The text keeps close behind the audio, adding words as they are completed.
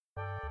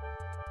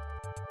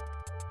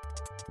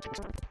Yeah!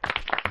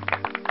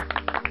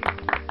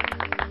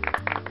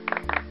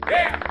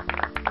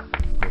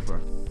 Go for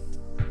it.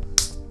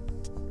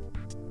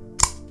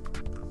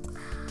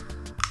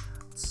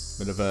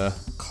 Bit of a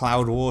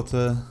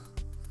Cloudwater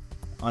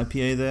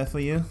IPA there for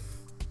you.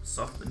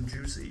 Soft and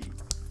juicy.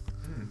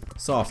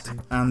 Soft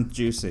and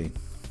juicy.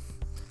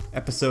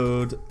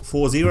 Episode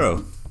 40.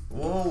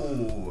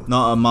 Whoa!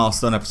 Not a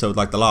milestone episode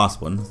like the last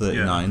one,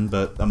 39,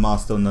 but a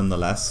milestone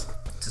nonetheless.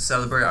 To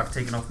celebrate, I've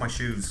taken off my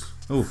shoes.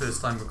 Ooh.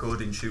 First time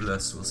recording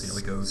shoeless. We'll see how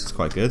it goes. It's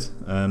quite good.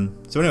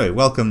 So anyway,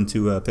 welcome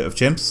to Pit of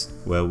Chimps,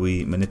 where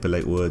we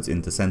manipulate words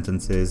into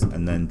sentences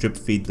and then drip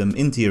feed them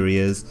into your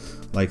ears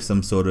like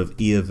some sort of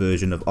ear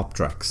version of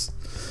Optrax.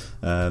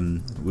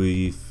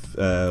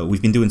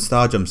 We've been doing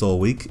star jumps all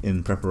week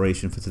in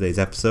preparation for today's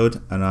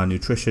episode, and our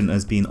nutrition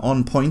has been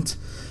on point,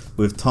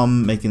 with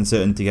Tom making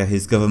certain to get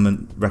his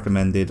government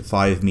recommended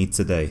 5 meats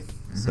a day.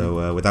 Mm-hmm.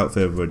 So without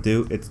further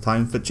ado, it's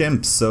time for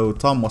Chimps. So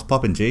Tom, what's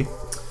poppin', G?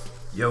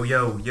 Yo,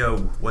 yo, yo.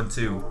 1,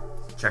 2.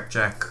 Check,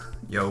 check.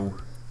 Yo.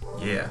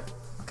 Yeah.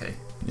 Okay.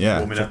 Yeah,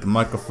 Warming check up. the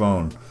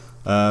microphone.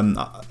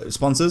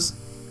 Sponsors?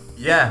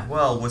 Yeah,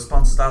 well, we're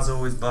sponsored as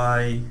always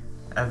by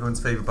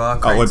everyone's favourite bar,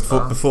 Oh, wait, Craig's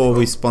Bar. before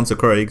we sponsor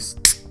Craig's.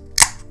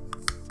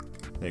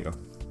 There you go.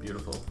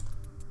 Beautiful.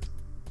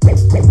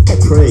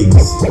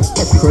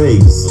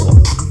 Craig's.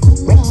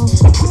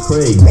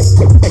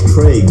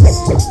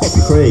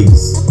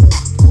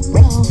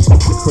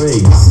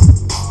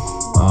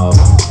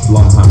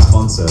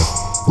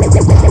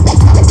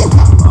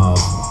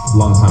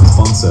 Long-time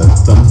sponsor.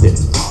 Thumpin'.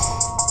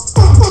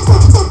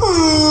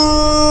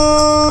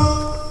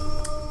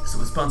 So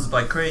we're sponsored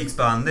by Craig's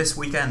Bar, and this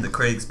weekend at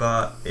Craig's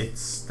Bar,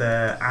 it's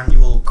their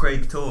annual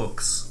Craig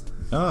Talks.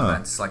 Oh,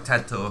 It's like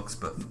TED Talks,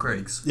 but for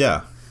Craig's.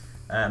 yeah.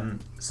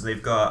 So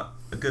they've got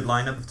a good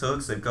lineup of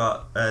talks. They've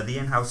got the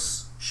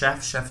in-house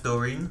Chef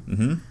Doreen.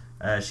 Mm-hmm.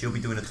 She'll be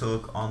doing a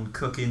talk on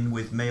cooking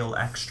with male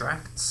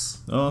extracts.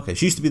 Oh, okay.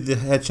 She used to be the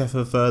head chef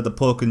of the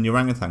Pork and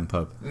Orangutan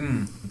pub.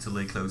 Until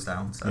they closed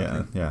down,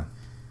 sadly. Yeah.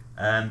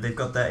 They've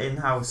got their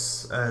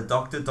in-house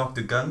doctor,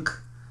 Dr. Gunk.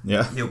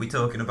 Yeah. He'll be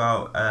talking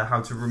about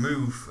how to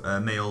remove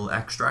male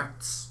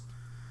extracts.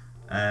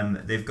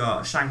 They've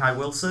got Shanghai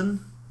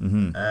Wilson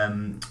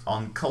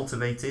on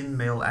cultivating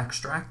male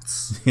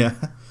extracts. Yeah.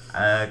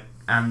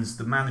 And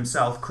the man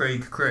himself,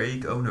 Craig,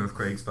 owner of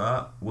Craig's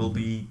Bar, will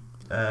be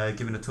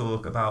giving a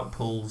talk about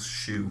Paul's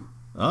shoe.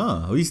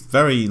 Oh, he's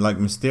very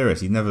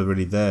mysterious. He's never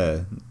really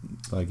there.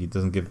 He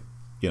doesn't give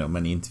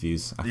many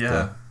interviews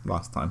after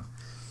last time.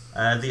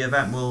 The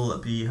event will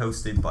be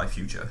hosted by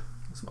Future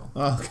as well.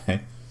 Oh,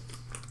 okay.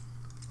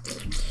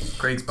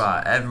 Craig's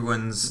Bar,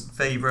 everyone's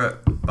favourite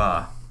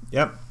bar.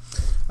 Yep.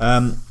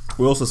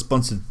 We're also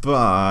sponsored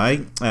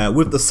by,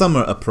 with the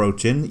summer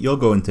approaching, you're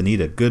going to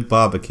need a good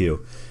barbecue.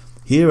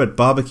 Here at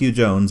Barbecue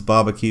Jones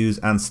Barbecues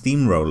and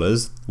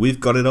Steamrollers, we've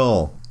got it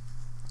all.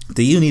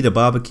 Do you need a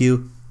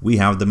barbecue? We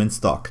have them in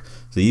stock.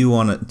 So do you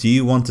want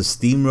to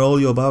steamroll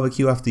your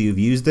barbecue after you've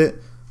used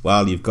it?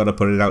 Well, you've got to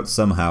put it out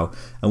somehow,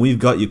 and we've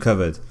got you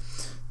covered.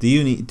 Do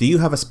you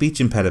have a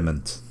speech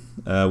impediment?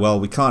 Well,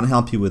 we can't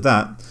help you with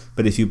that,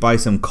 but if you buy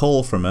some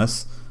coal from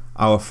us,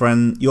 your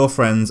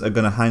friends are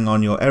going to hang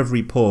on your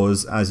every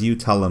pause as you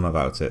tell them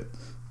about it.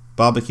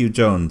 Barbecue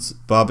Jones,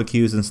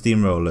 barbecues and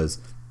steamrollers,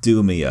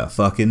 do me a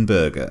fucking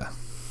burger.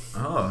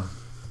 Oh.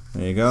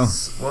 There you go.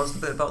 What's the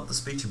bit about the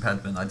speech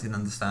impediment? I didn't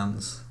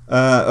understand.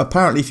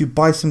 Apparently, if you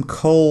buy some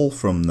coal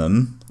from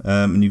them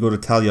and you go to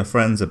tell your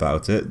friends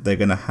about it, they're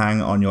going to hang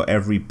on your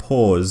every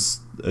pause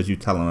as you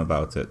tell them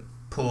about it.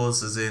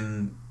 Pause as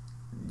in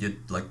your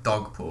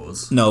dog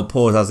pause? No,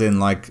 pause as in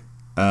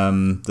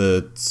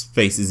the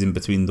spaces in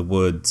between the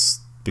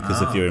words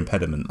because of your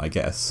impediment, I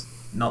guess.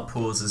 Not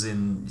pause as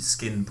in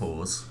skin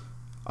pause?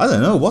 I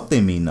don't know what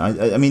they mean.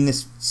 I mean,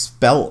 this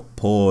spelt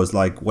pause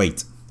like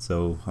wait,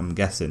 so I'm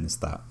guessing it's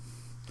that.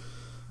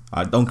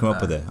 I don't come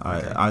up with it.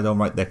 Okay. I don't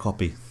write their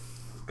copy.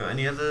 Got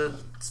any other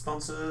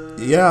sponsors?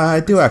 Yeah,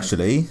 I do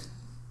actually.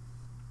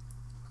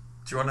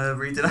 Do you want to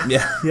read it out?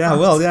 Yeah,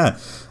 well, yeah.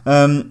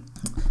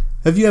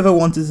 Have you ever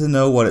wanted to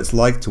know what it's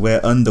like to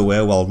wear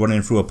underwear while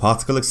running through a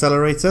particle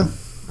accelerator?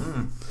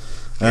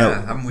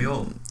 Yeah, haven't we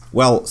all?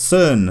 Well,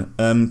 CERN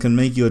can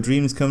make your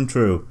dreams come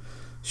true.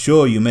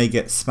 Sure, you may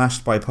get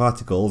smashed by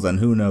particles, and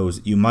who knows,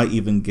 you might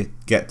even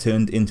get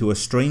turned into a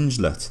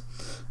strangelet.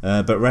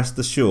 But rest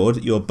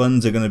assured, your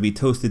buns are going to be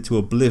toasted to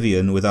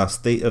oblivion with our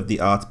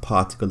state-of-the-art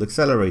particle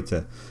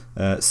accelerator.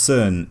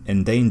 CERN,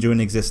 endangering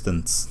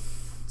existence.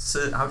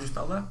 How do you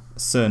spell that?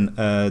 CERN,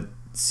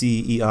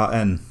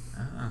 CERN.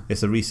 Ah.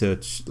 It's a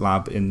research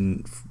lab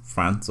in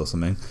France or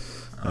something.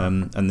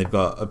 And they've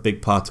got a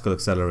big particle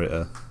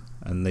accelerator,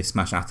 and they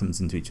smash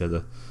atoms into each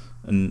other.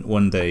 And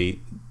one day,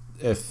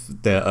 if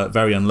they're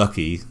very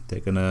unlucky,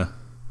 they're going to...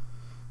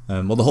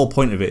 well, the whole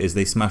point of it is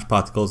they smash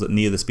particles at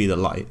near the speed of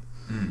light.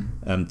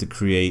 To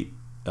create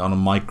on a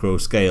micro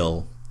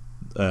scale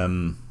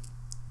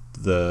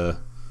the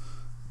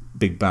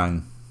Big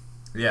Bang.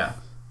 Yeah.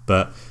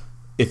 But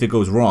if it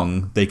goes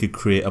wrong, they could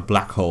create a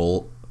black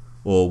hole,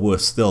 or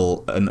worse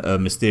still, a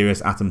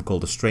mysterious atom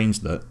called a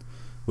strangelet,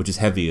 which is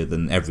heavier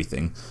than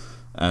everything.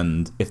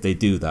 And if they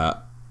do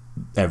that,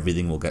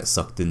 everything will get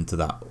sucked into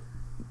that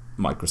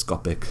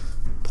microscopic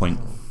point.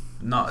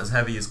 Not as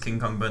heavy as King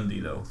Kong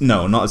Bundy, though.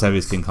 No, not as heavy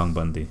as King Kong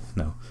Bundy.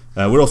 No.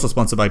 We're also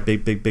sponsored by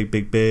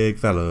Big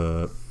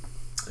Fella.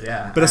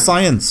 Yeah. Bit of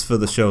science for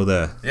the show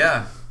there.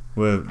 Yeah.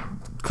 We're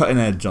cutting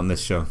edge on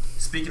this show.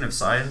 Speaking of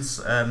science,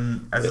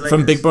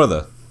 from Big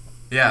Brother.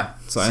 Yeah.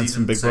 Science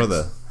from Big 6.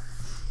 Brother.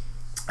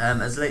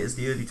 As late as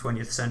the early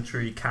 20th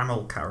century,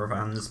 camel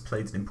caravans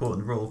played an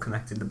important role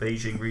connecting the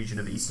Beijing region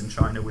of eastern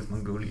China with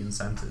Mongolian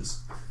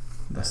centres.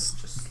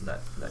 Just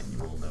letting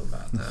you all know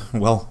that there.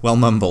 Well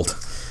mumbled.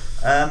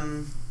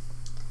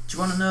 Do you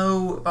want to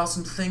know about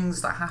some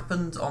things that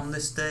happened on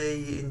this day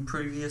in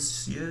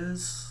previous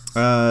years?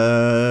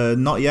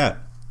 Not yet.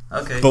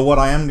 Okay. But what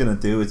I am going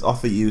to do is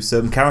offer you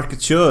some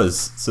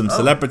caricatures, some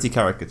celebrity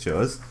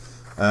caricatures.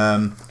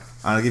 And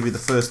I'll give you the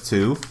first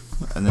two,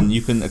 and then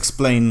you can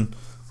explain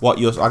what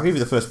you're... I'll give you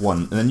the first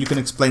one, and then you can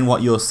explain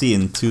what you're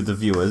seeing to the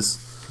viewers,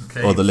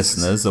 or the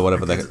listeners, or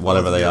whatever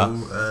they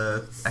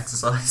are.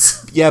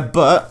 Exercise. Yeah,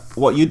 but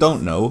what you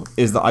don't know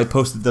is that I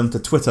posted them to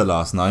Twitter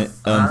last night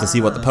to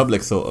see what the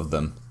public thought of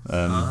them.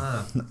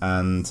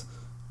 And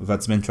we've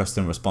had some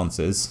interesting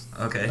responses.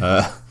 Okay.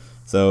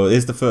 So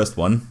here's the first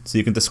one. So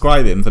you can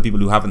describe him for people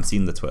who haven't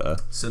seen the Twitter.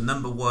 So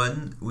number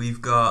one,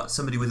 we've got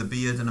somebody with a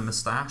beard and a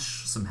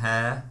moustache, some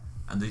hair,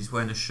 and he's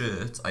wearing a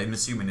shirt. I'm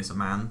assuming it's a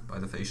man by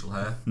the facial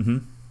hair. Mm-hmm.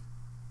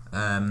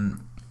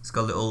 He's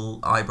got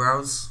little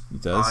eyebrows, He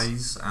does.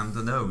 eyes, and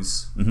a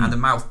nose, Mhm. and a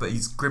mouth, but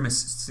he's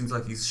grimace. It seems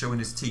like he's showing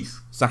his teeth.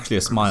 It's actually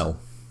a smile.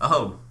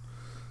 Oh,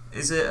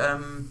 is it?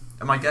 Am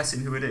I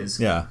guessing who it is?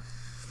 Yeah.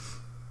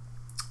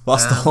 Well,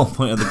 that's the whole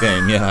point of the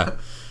game, yeah.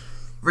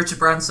 Richard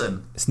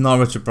Branson. It's not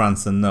Richard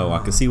Branson, no. I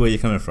can see where you're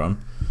coming from.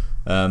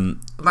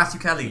 Matthew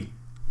Kelly.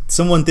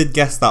 Someone did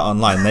guess that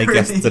online. They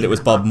guessed that it was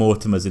Bob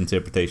Mortimer's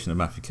interpretation of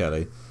Matthew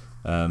Kelly.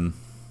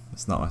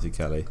 It's not Matthew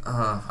Kelly.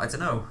 I don't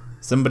know.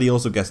 Somebody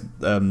also guessed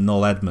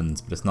Noel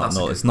Edmonds, but it's not That's a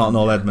Noel. good It's not one,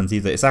 Noel yeah. Edmonds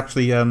either. It's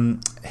actually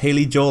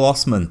Haley Joel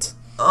Osment.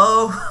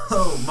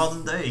 Oh,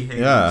 modern day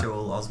Haley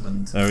Joel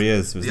Osment. There he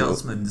is. The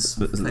Osmonds,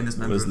 famous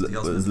member of the with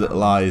Osmond his little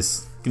family.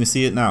 eyes. Can you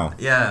see it now?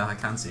 Yeah, I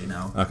can see it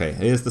now. Okay,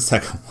 here's the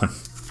second one.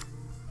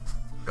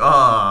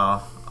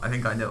 I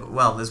think I know.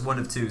 Well, there's one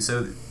of two,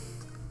 so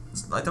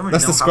I don't really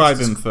Let's know describe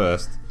how to him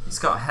first. He's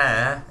got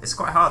hair. It's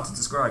quite hard to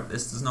describe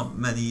this. There's not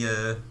many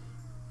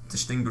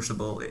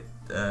distinguishable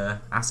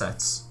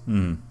assets.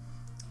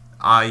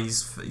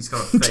 Eyes. He's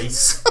got a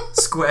face,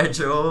 square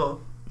jaw,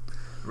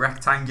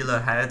 rectangular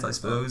head, I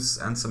suppose,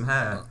 and some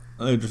hair.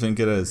 Who do you think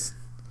it is?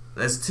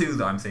 There's two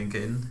that I'm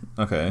thinking.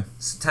 Okay.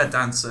 It's Ted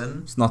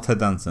Danson, It's not Ted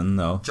Danson,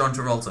 no. John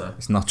Travolta.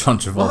 It's not John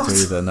Travolta What?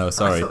 either, no, I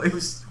sorry. thought it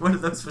was one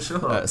of those for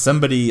sure.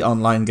 Somebody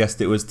online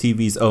guessed it was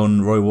TV's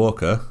own Roy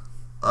Walker.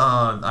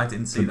 I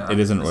didn't see that. It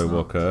isn't It's Roy not.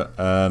 Walker.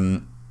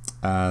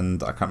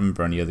 And I can't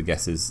remember any other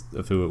guesses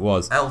of who it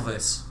was.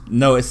 Elvis.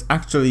 No, it's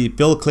actually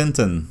Bill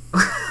Clinton.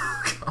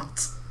 God.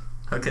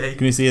 Okay.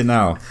 Can you see it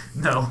now?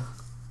 No.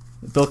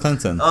 Bill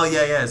Clinton. Oh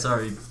yeah.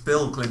 Sorry,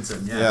 Bill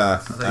Clinton. Yeah. Yeah,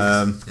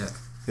 I think yeah.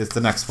 Here's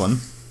the next one.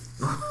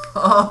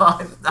 Oh,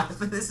 I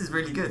think this is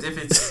really good. If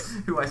it's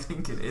who I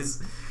think it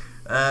is,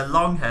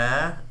 long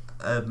hair,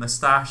 a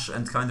moustache,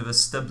 and kind of a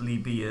stubbly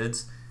beard.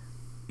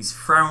 He's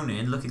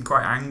frowning, looking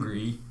quite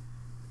angry.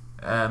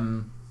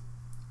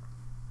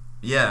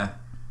 Yeah.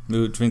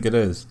 Who do you think it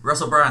is?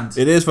 Russell Brand.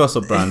 It is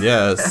Russell Brand,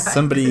 yeah.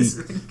 Somebody It's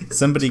really good.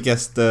 somebody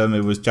guessed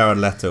it was Jared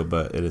Leto,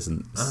 but it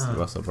isn't. It's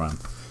Russell Brand.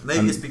 Maybe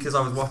and- it's because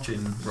I was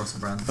watching Russell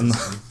Brand. And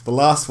the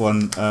last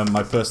one,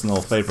 my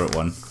personal favourite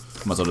one,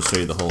 might as well just show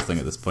you the whole thing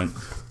at this point,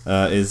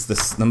 is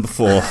this number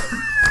 4.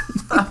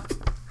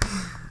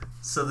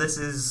 So this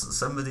is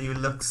somebody who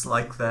looks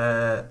like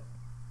they're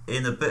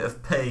in a bit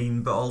of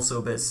pain, but also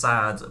a bit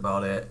sad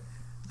about it.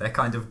 They're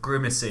kind of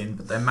grimacing,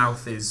 but their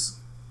mouth is...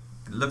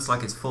 It looks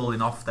like it's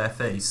falling off their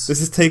face.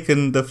 This is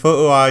taken, the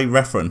photo I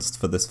referenced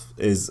for this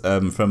is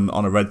from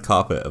on a red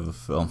carpet of a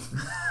film.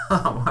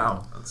 Oh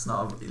wow, that's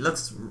not. It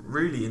looks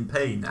really in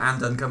pain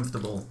and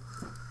uncomfortable.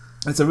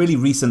 It's a really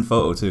recent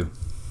photo too.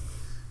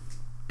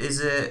 Is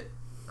it?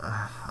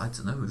 I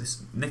don't know.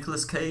 This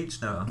Nicolas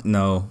Cage? No.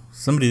 No,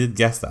 somebody did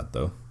guess that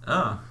though.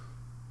 Oh.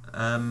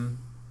 And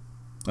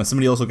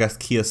somebody also guessed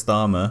Keir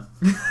Starmer,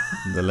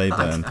 the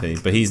Labour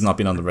MP, but he's not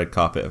been on the red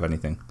carpet of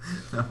anything.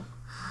 No.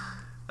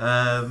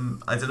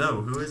 I don't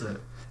know. Who is it?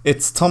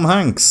 It's Tom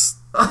Hanks.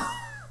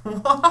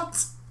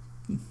 What?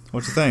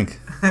 What do you think?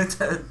 It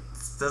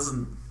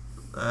doesn't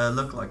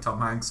look like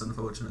Tom Hanks,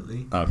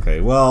 unfortunately.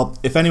 Okay, well,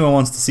 if anyone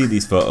wants to see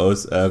these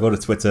photos, go to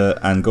Twitter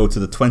and go to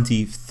the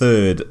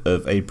 23rd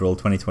of April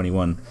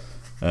 2021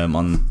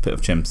 on Pit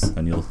of Chimps,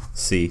 and you'll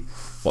see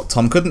what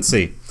Tom couldn't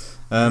see.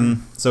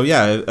 So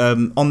yeah,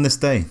 on this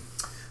day.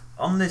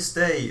 On this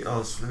day,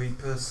 should we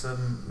put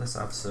some? Let's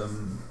have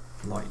some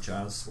light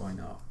jazz. Why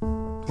not?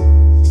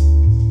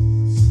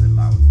 It's a bit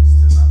loud.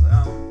 Let's turn that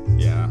down.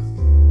 Yeah.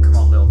 Come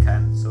on, Lil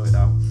Ken, sort it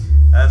out.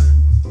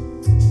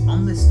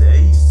 On this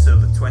day, so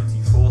the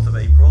 24th of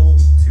April,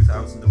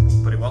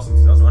 2000, but it wasn't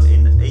 2001,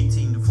 in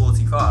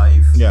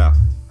 1845, Yeah.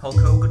 Hulk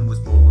Hogan was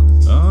born.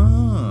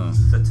 Oh.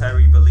 The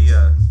Terry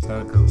Bollea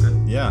Hulk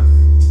Hogan. Yeah.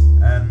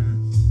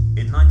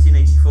 In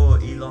 1984,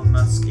 Elon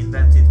Musk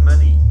invented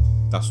money.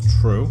 That's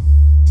true.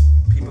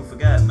 People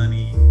forget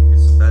money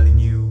is a fairly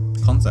new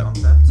Concept.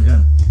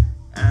 yeah.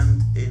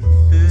 And in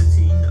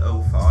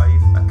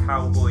 1305, a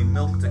cowboy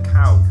milked a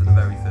cow for the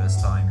very first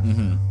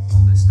time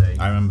on this day.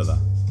 I remember that.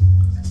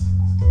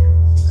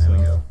 There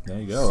we go. There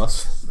you go.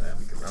 That's There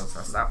we go.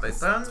 That's that bit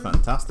done.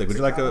 fantastic. Would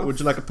you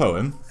like a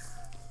poem?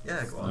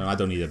 Yeah, go on. No, I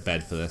don't need a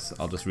bed for this.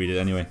 I'll just read it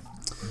anyway.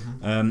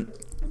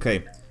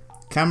 Okay.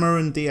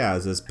 Cameron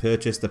Diaz has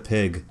purchased a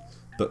pig,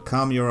 but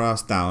calm your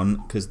ass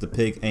down, 'cause the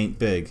pig ain't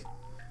big.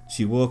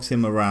 She walks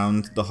him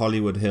around the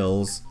Hollywood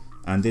Hills,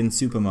 and in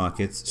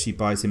supermarkets she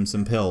buys him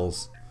some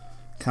pills.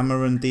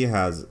 Cameron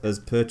Diaz has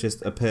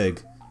purchased a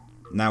pig.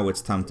 Now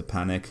it's time to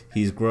panic.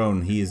 He's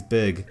grown, he is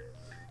big.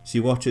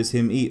 She watches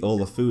him eat all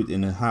the food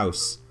in her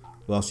house,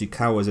 while she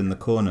cowers in the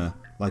corner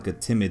like a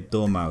timid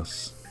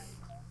dormouse.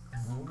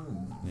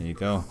 Ooh, There you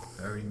go.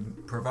 very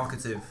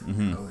provocative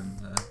poem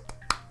there.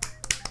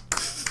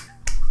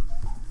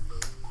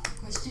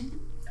 Question?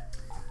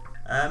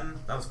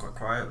 That was quite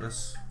quiet.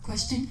 Let's.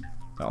 Question?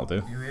 That'll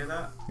do. You hear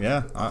that?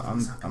 Yeah,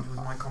 What's happened with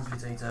my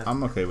computator?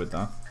 I'm okay with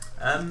that.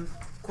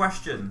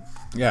 Question.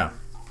 Yeah.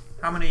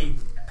 How many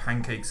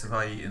pancakes have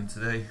I eaten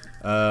today?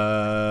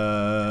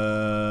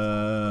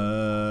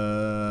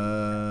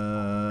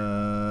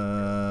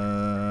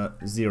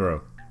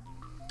 0.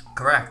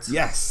 Correct.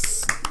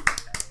 Yes.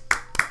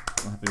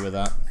 I'm happy with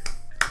that.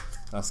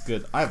 That's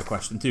good. I have a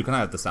question too. Can I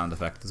have the sound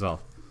effect as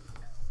well?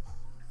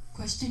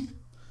 Question?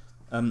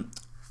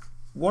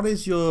 What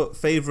is your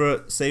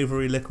favourite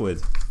savoury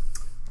liquid?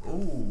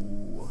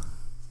 Ooh.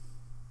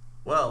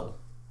 Well,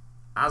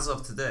 as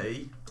of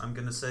today, I'm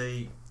gonna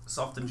say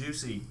soft and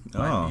juicy.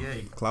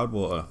 IPA.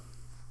 Cloudwater.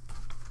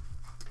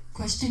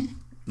 Question?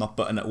 Not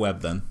Butternut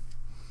Web then.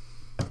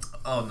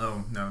 Oh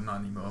no, not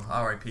anymore.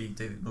 R.I.P.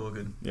 David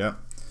Morgan. Yeah.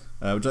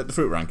 Would you like the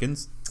fruit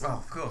rankings? Oh,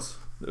 of course.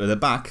 They're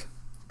back.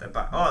 They're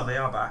back. Oh, they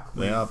are back.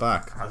 They are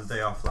back. Had a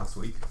day off last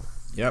week.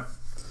 Yep.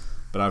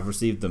 But I've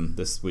received them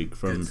this week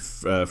from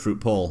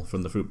Fruit Paul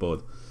from the Fruit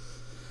Board.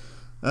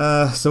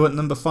 So at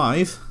number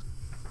 5,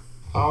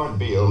 Howard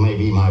Beale may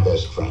be my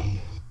best friend.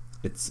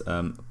 it's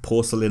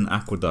Porcelain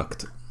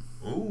Aqueduct.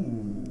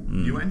 Ooh,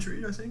 new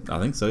entry, I think. I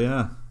think so,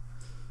 yeah.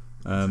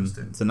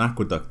 Interesting. It's an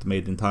aqueduct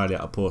made entirely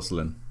out of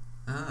porcelain.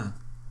 Ah,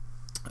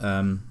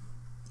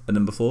 At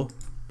number 4,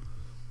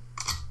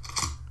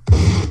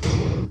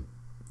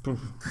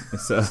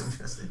 it's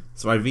interesting.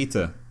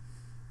 Rivita.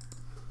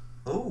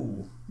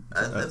 Oh,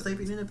 have they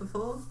been in it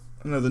before?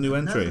 Another new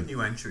entry. Another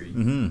new entry.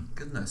 Mm-hmm.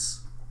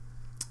 Goodness.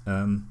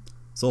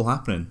 It's all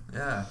happening.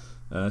 Yeah.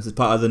 This is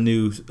part of the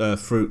new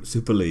Fruit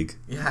Super League.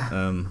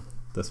 Yeah.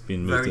 That's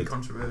been Very mooted.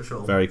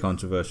 controversial. Very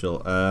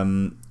controversial.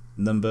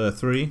 Number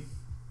 3,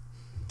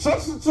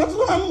 it's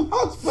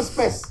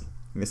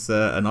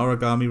an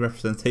origami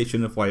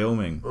representation of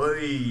Wyoming.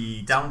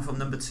 Oi, down from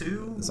number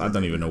 2. So I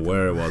don't even know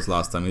where it was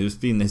last time. It's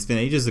been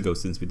ages ago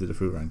since we did the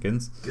fruit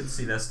rankings. Good to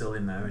see they're still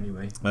in there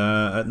anyway.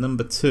 At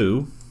number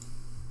 2,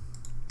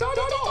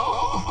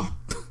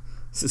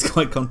 this is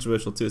quite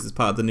controversial too. This is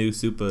part of the new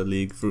Super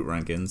League fruit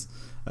rankings.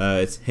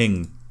 It's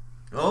Hing.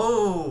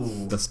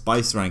 Oh! The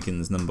Spice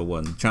Rankings number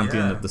 1.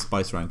 Champion Yeah. of the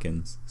Spice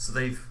Rankings. So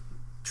they've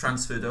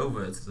transferred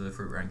over to the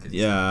fruit rankings.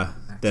 Yeah,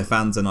 their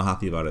fans are not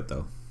happy about it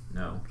though.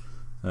 No.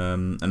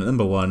 And at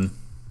number 1,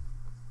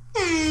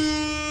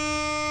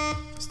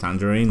 it's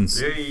Tangerines.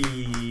 Yay!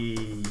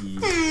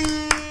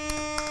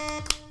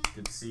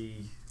 Good to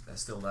see they're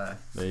still there.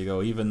 There you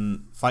go,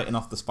 even fighting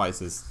off the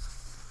spices.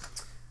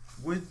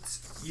 Would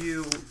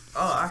you...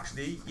 Oh,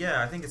 actually,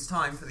 yeah, I think it's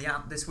time for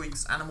this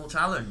week's Animal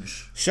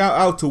Challenge. Shout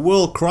out to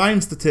World Crime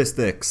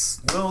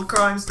Statistics. World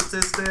Crime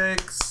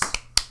Statistics!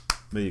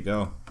 There you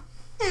go.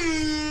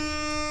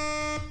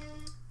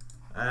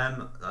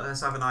 Let's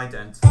have an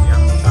ident for the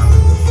Animal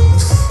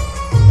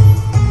Challenge.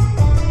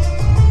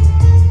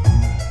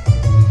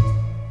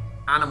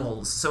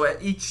 Animals. So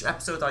at each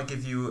episode I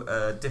give you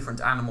a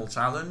different animal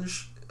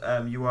challenge.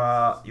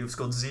 You've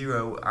scored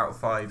 0 out of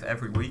 5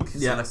 every week. So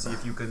Yeah. let's see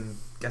if you can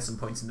get some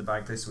points in the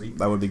bag this week.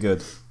 That would be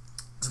good.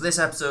 So this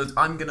episode,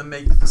 I'm going to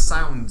make the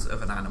sound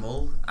of an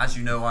animal. As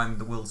you know, I'm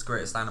the world's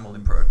greatest animal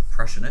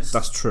impressionist.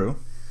 That's true.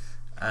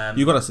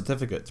 You got a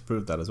certificate to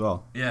prove that as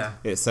well. Yeah.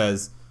 It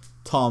says,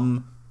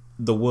 Tom,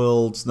 the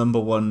world's number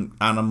 1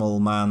 animal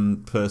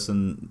man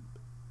person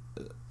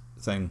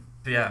thing.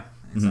 Yeah,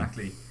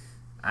 exactly.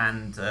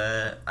 And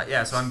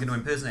yeah, so I'm going to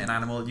impersonate an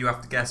animal. You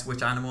have to guess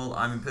which animal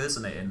I'm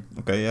impersonating.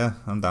 Okay, yeah,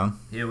 I'm down.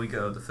 Here we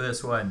go. The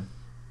first one.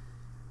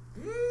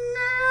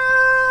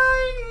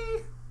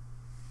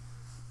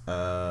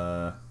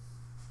 Was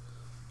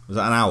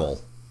that an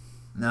owl?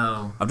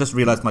 No. I've just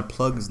realised my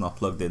plug is not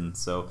plugged in,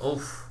 so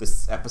Oof.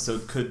 this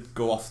episode could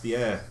go off the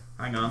air.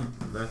 Hang on.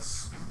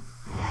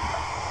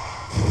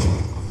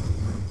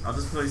 I'll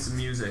just play some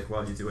music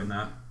while you're doing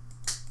that.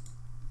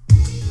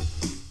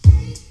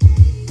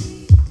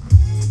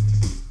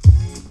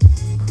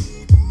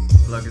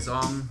 Plug is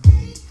on.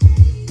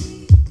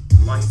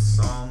 Lights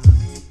on.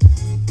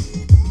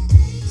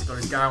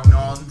 gown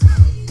on.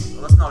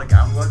 Well, that's not a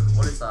gown.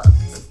 What is that?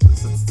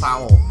 It's a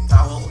towel.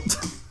 Towel.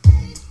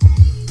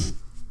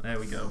 There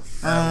we go.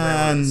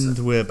 And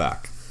we're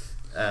back.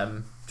 Do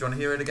you want to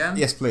hear it again?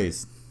 Yes,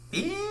 please.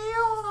 Ew.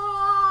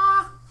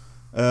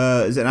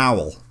 Is it an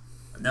owl?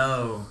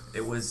 No,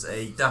 it was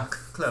a duck.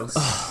 Close.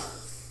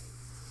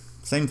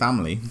 Same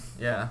family.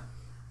 Yeah.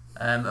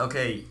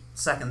 Okay,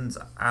 second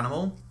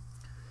animal.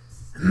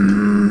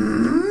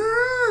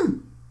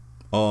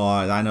 Oh,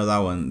 I know that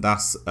one.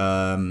 That's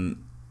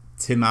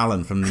Tim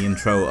Allen from the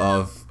intro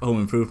of Home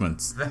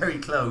Improvement. Very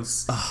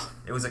close.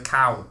 It was a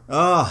cow.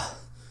 Oh.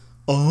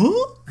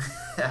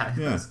 Yeah,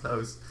 it was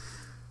close.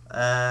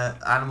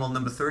 Animal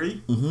number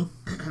 3.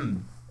 Mm-hmm.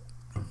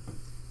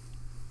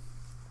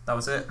 That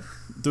was it.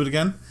 Do it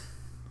again.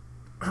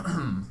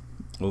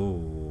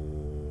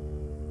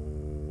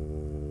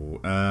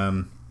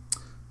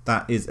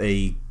 That is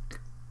a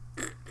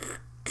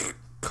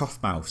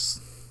cough mouse.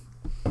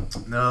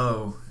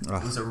 No,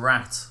 it was a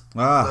rat.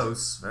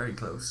 Close, very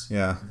close.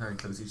 Yeah. Very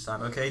close each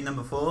time. Okay,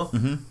 number 4.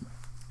 Mm-hmm.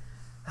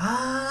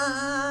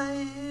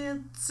 Hi,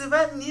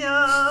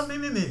 Svenja,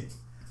 me.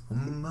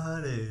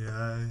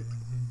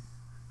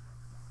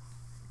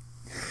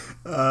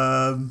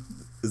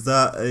 Is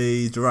that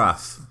a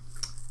giraffe?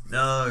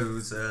 No, it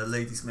was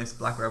Lady Smith's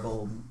Black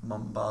Rebel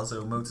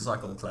Mombazo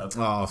Motorcycle Club.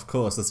 Oh, of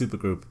course, the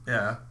supergroup.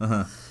 Yeah.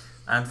 Uh-huh.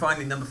 And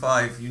finally, number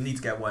 5. You need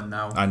to get one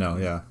now. I know,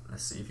 yeah.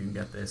 Let's see if you can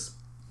get this.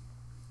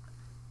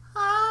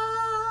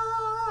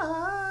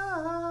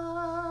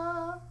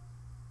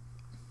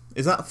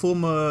 Is that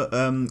former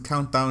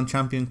Countdown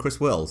champion Chris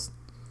Wells?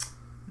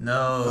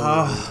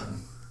 No.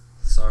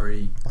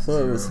 Sorry. I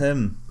thought it was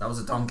him. That was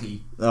a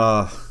donkey.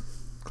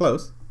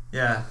 Close.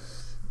 Yeah.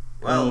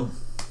 Well,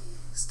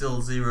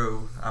 still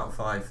 0 out of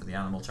 5 for the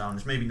animal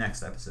challenge. Maybe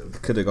next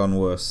episode. Could have gone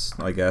worse,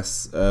 I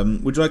guess.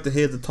 Would you like to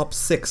hear the top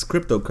 6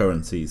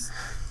 cryptocurrencies?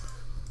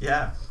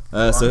 Yeah.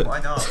 Why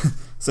not?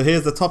 So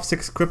here's the top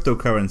 6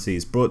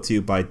 cryptocurrencies brought to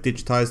you by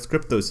Digitized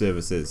Crypto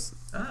Services,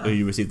 who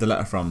you received a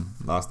letter from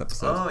last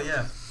episode. Oh,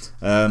 yeah.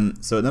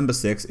 So at number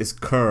 6 is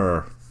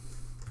Curr.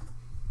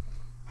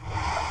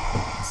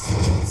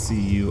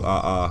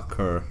 C-U-R-R,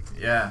 Curr.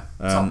 Yeah.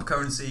 Top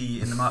currency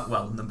in the market.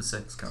 Well, number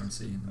 6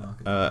 currency in the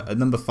market. At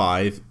number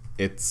 5,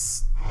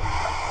 it's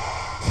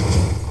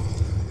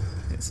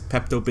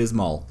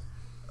Pepto-Bismol.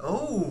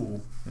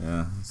 Oh.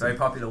 Yeah. Very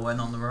popular one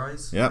on the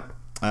rise. Yep.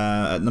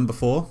 At number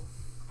 4,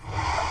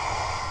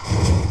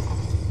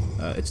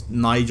 it's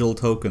Nigel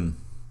Token.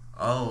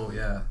 Oh,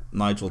 yeah.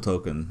 Nigel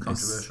Token.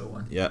 Controversial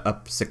one. Yeah,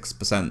 up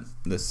 6%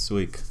 this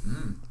week.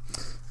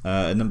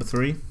 At number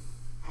 3,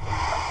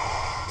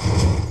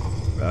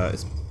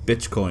 it's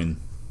Bitcoin.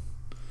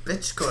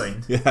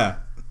 Bitcoin? Yeah.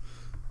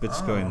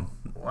 Bitcoin.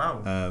 Oh,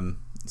 wow.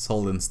 It's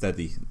holding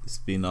steady. It's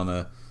been on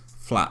a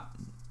flat.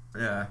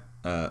 Yeah.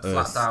 Flat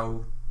Earth.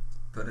 Dow,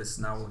 but it's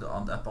now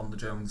up on the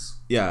Jones.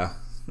 Yeah.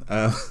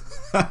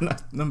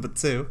 Number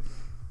 2,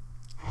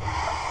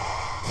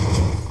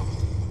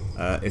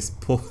 it's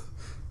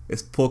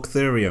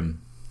Porktherium.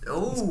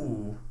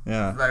 Oh.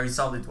 Yeah. Very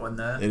solid one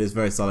there. It is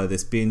very solid.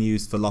 It's being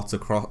used for lots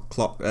of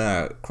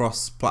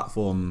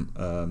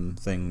cross-platform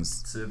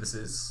things.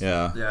 Services.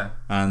 Yeah. Yeah.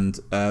 And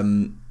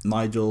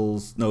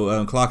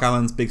Clark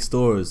Allen's big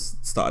stores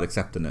started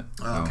accepting it.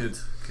 Oh, now. good.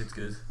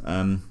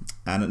 And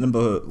at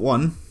number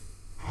 1,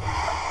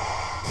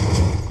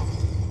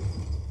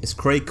 it's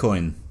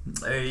Craigcoin,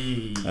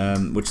 Hey.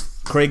 which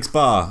Craig's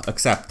Bar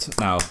accept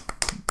now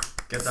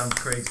Get down to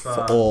Craig's for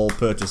Bar. all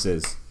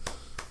purchases.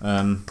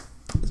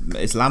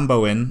 It's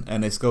Lambo in,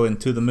 and it's going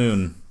to the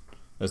moon,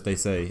 as they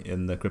say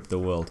in the crypto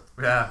world.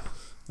 Yeah.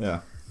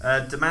 Yeah.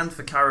 Demand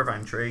for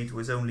caravan trade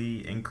was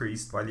only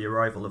increased by the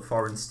arrival of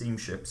foreign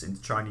steamships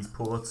into Chinese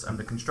ports and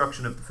the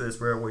construction of the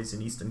first railways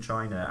in eastern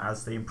China,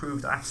 as they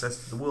improved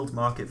access to the world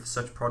market for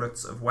such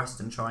products of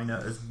western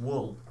China as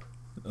wool.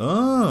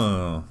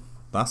 Oh,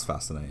 that's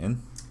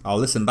fascinating. I'll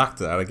listen back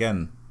to that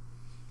again.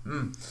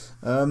 Would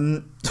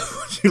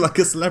you like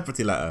a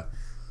celebrity letter?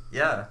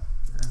 Yeah.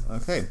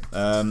 Okay.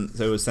 So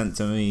it was sent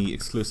to me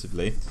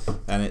exclusively,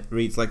 and it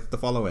reads like the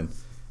following: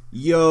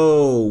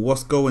 Yo,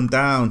 what's going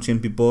down,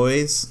 Chimpy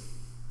boys?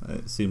 I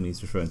assume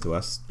he's referring to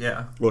us.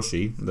 Yeah. Or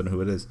she. I don't know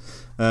who it is.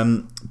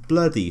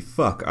 Bloody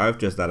fuck, I've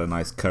just had a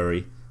nice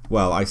curry.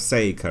 Well, I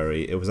say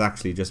curry. It was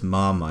actually just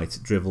Marmite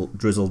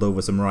drizzled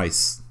over some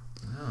rice.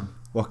 Oh.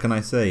 What can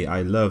I say?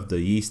 I love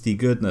the yeasty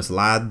goodness,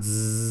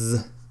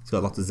 lads. It's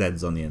got lots of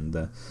Z's on the end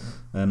there.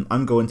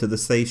 I'm going to the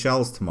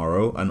Seychelles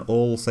tomorrow, and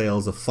all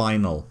sales are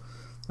final.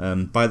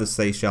 By the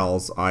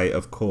Seychelles, I,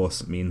 of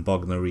course, mean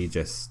Bognor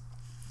Regis.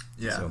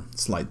 Yeah. So,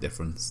 slight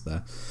difference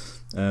there.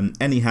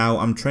 Anyhow,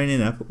 I'm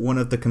training up one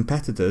of the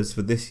competitors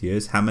for this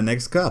year's Ham and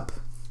Eggs Cup,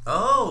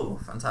 Oh,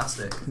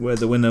 fantastic. where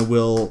the winner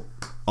will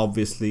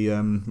obviously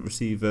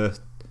receive a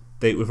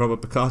date with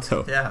Robert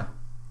Picardo. Yeah.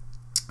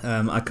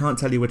 I can't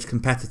tell you which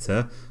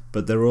competitor,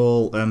 but they're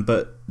all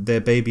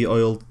they're baby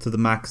oiled to the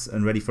max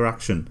and ready for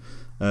action.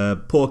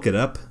 Pork it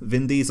up,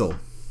 Vin Diesel,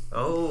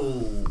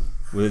 Oh.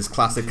 with his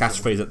classic Diesel.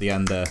 catchphrase at the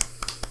end there.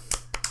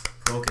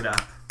 Pork it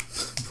up.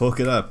 Pork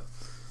it up.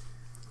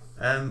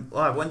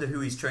 Well, I wonder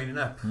who he's training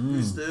up.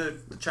 Who's the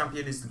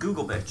champion? Is the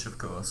Google bitch, of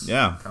course.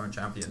 Yeah. Current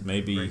champion.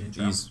 Maybe Reigning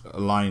champ. he's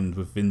aligned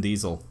with Vin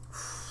Diesel.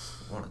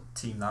 What a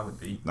team that would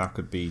be. That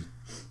could be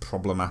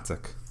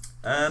problematic.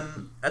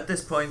 At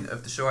this point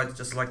of the show, I'd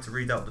just like to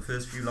read out the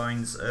first few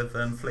lines of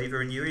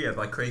Flavour in Your Ear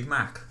by Craig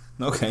Mack.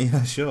 Okay,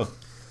 yeah, sure.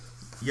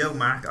 Yo,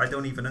 Mac, I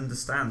don't even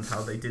understand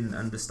how they didn't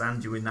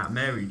understand you in that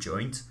Mary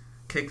joint.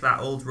 Kick that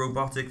old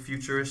robotic,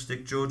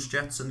 futuristic George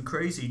Jetson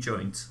crazy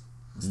joint.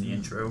 That's the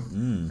intro.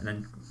 And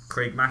then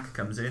Craig Mack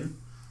comes in.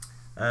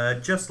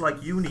 Just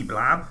like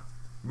Uniblab,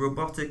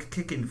 robotic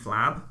kicking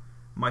flab,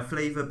 my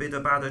flavour bidder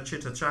badder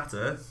chitter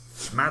chatter,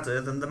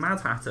 madder than the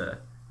Mad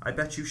Hatter. I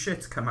bet you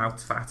shit come out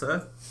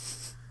fatter.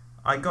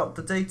 I got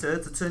the data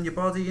to turn your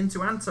body into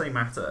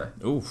antimatter.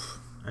 Oof.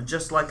 And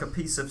just like a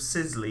piece of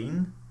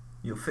sizzling,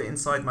 you'll fit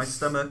inside my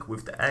stomach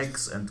with the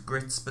eggs and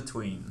grits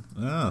between.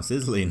 Oh,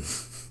 sizzling.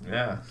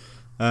 Yeah.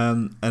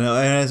 And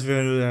as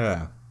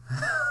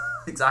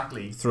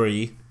Exactly.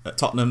 3,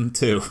 Tottenham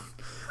 2.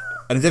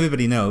 And as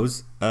everybody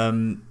knows,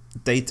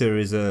 data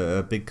is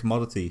a big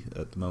commodity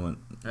at the moment.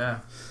 Yeah.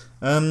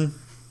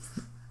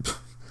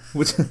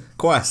 Which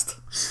Quest.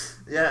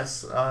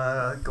 Yes.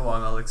 Go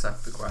on, I'll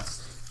accept the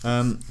quest.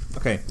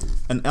 Okay.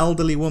 An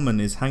elderly woman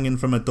is hanging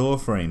from a door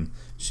frame.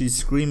 She's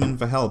screaming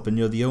for help, and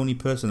you're the only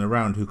person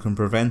around who can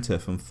prevent her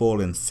from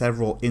falling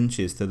several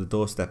inches to the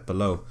doorstep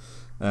below.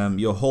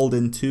 You're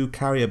holding 2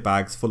 carrier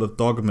bags full of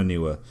dog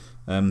manure,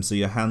 so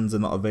your hands are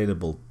not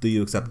available. Do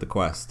you accept the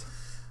quest?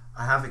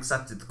 I have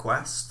accepted the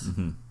quest.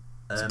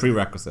 It's a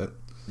prerequisite.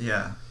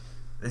 Yeah.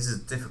 This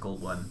is a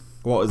difficult one.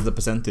 What is the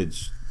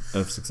percentage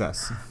of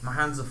success? My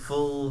hands are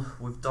full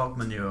with dog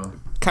manure.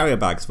 Carrier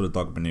bags full of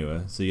dog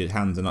manure, so your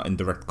hands are not in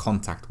direct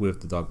contact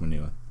with the dog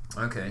manure.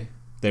 Okay.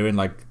 They're in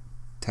like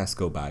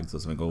Tesco bags or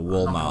something, or I'm not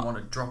going to Walmart. want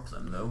to drop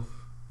them, though.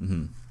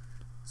 Mm-hmm.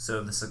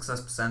 So the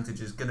success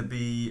percentage is going to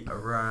be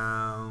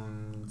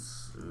around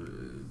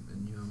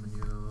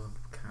manure,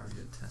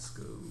 carrier,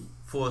 Tesco,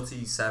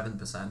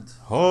 47%.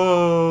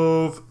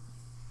 Hove.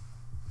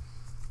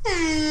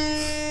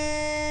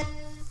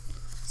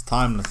 It's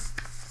timeless.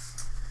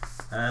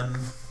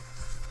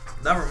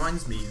 That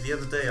reminds me, the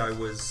other day I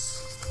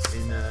was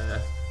in a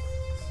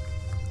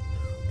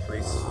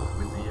place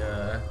with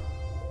the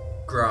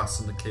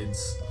grass and the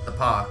kids, the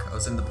park. I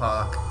was in the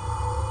park,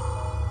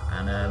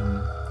 and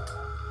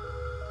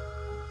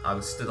I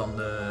was stood on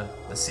the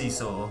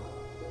seesaw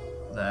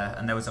there,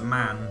 and there was a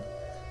man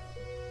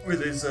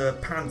with his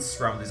pants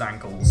round his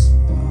ankles.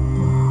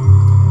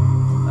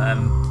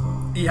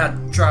 He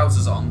had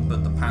trousers on,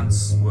 but the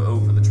pants were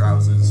over the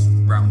trousers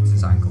round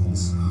his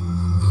ankles.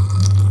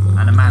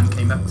 And a man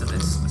came up to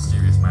this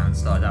mysterious man and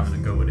started having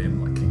a go at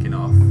him, like kicking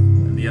off.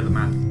 And the other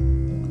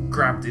man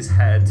grabbed his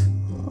head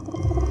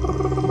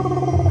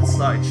and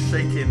started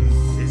shaking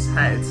his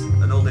head,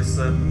 and all this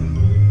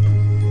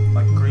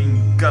like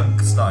green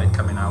gunk started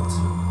coming out,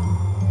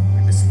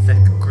 like this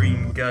thick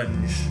green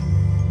gunge.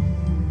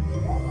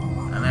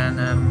 And then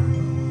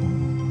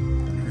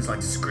he was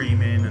like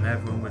screaming, and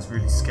everyone was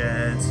really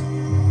scared.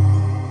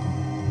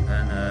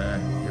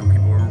 And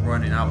people were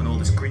running out, and all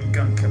this green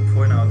gunk kept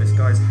pouring out of this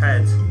guy's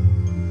head.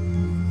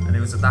 And it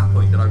was at that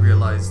point that I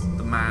realised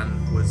the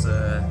man was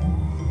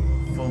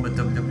former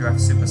WWF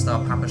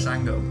superstar Papa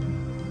Shango.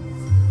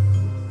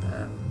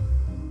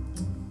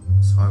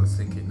 So I was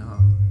thinking, no,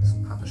 this is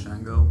Papa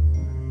Shango.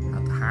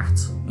 Had the hat,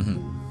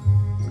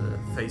 the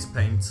face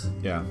paint,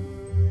 Yeah.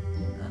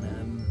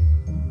 and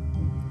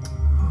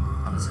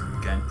I was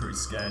getting pretty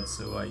scared,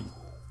 so I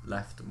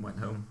left and went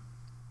home.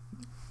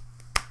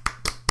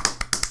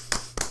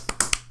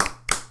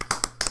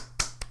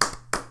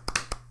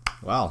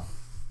 Well.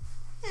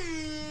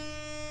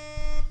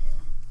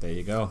 There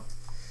you go.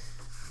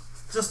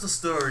 Just a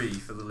story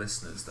for the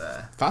listeners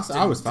there.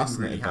 I was Didn't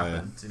fascinated really by it.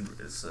 happen.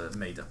 It's a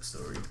made-up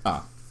story.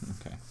 Ah,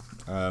 okay.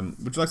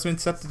 Would you like some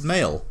intercepted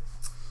mail?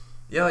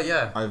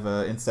 Yeah. I've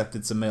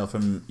intercepted some mail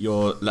from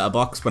your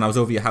letterbox when I was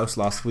over your house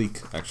last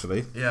week,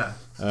 actually. Yeah.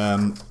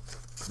 Um,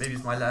 Maybe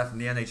it's my letter from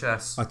the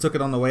NHS. I took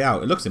it on the way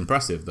out. It looks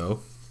impressive,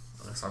 though.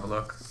 Let's have a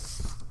look.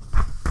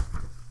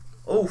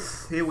 Oh,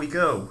 here we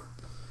go.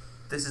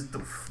 This is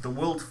the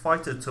World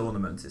Fighter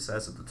Tournament, it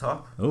says at the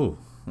top. Oh,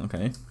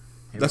 okay.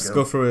 Here Let's we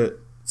go through it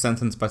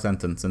sentence by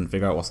sentence and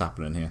figure out what's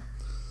happening here.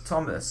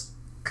 Thomas,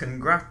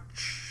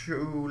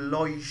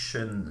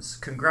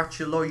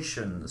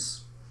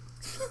 congratulations.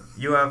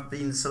 You have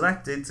been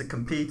selected to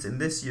compete in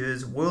this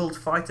year's World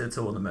Fighter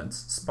Tournament,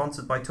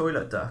 sponsored by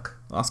Toilet Duck.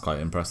 That's quite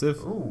impressive.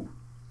 Ooh.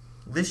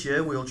 This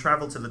year we'll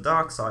travel to the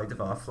dark side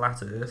of our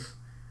flat Earth,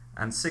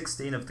 and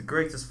 16 of the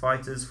greatest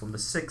fighters from the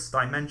 6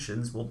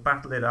 dimensions will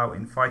battle it out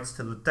in fights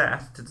to the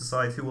death to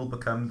decide who will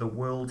become the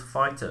World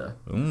Fighter.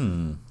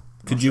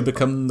 Could you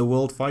become the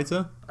world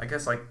fighter? I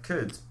guess I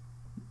could,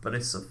 but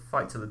it's a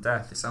fight to the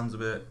death. It sounds a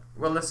bit...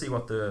 Well, let's see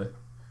what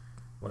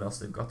else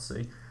they've got to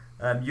say.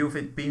 You've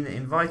been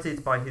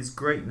invited by His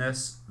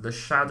Greatness, the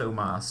Shadow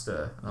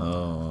Master.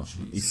 He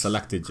Jesus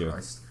selected you.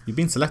 Christ. You've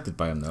been selected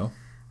by him, though.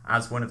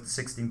 As one of the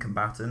 16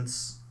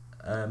 combatants,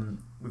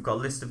 We've got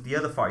a list of the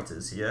other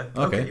fighters here.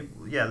 Okay.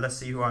 Yeah, let's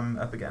see who I'm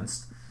up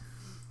against.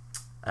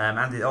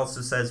 And it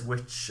also says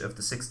which of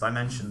the 6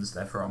 dimensions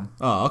they're from.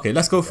 Oh, okay.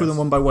 Let's go through Yes. them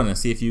one by one and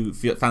see if you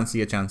fancy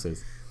your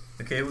chances.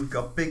 Okay, we've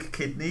got Big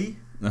Kidney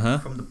Uh-huh.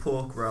 from the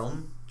pork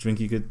realm. Do you think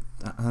you could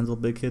handle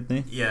Big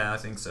Kidney? Yeah, I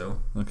think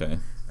so. Okay.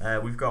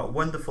 We've got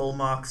Wonderful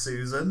Mark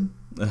Susan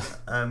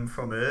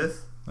from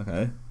Earth.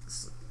 Okay.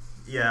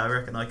 Yeah, I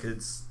reckon I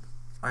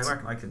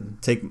can.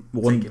 Take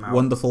him out.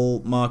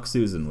 Wonderful Mark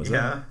Susan, was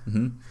Yeah. it?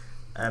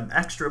 Mm-hmm.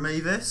 Extra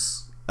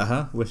Mavis,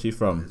 Uh-huh. Where's she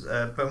from?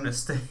 bonus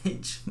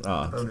stage.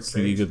 Ah, bonus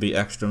think you stage. could be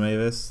Extra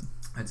Mavis?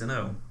 I don't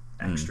know.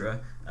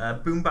 Extra.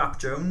 Boom Bap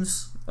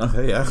Jones,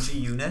 Okay, yeah. G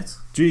Unit.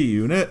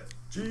 G-Unit.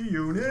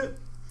 G-Unit.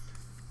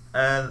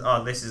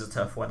 This is a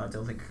tough one.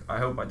 I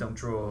hope I don't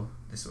draw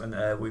this one.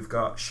 We've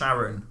got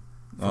Sharon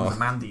from the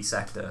Mandy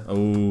sector.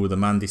 Oh, the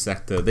Mandy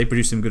sector. They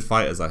produce some good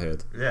fighters, I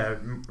heard. Yeah,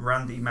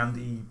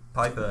 Mandy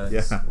Piper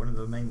is Yeah. one of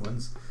the main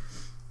ones.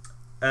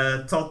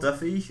 Todd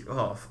Duffy.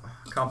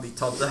 Can't beat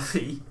Todd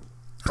Duffy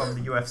from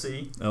the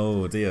UFC.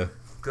 Oh, dear.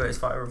 Greatest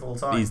fighter of all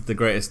time. He's the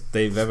greatest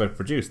they've ever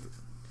produced.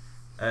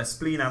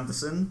 Spleen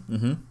Anderson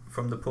Mm-hmm.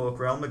 from the Pork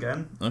Realm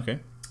again. Okay.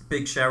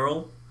 Big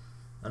Cheryl,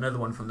 another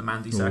one from the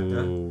Mandy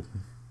sector. Ooh.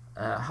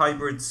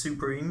 Hybrid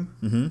Supreme,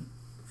 Mm-hmm.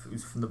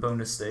 who's from the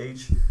bonus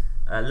stage.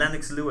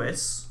 Lennox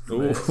Lewis.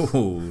 from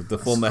Ooh, the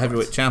former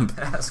heavyweight champ.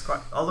 That's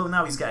quite. Although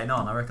now he's getting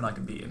on, I reckon I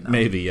can beat him now.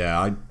 Maybe, yeah.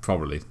 I'd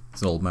probably.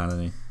 It's an old man,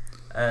 isn't he?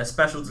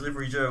 Special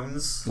Delivery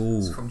Jones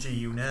Ooh. from G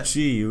Unit.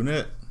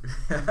 G-Unit.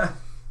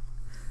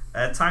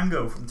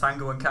 Tango from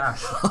Tango and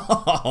Cash.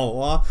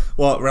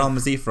 What realm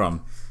is he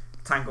from?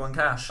 Tango and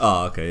Cash.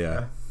 Oh, okay,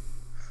 yeah.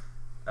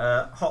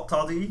 Hot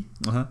Toddy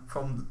Uh-huh.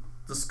 from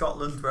the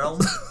Scotland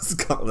realm.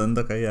 Scotland,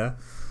 okay, yeah.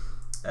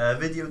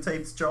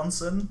 Videotaped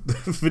Johnson.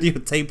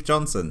 Videotape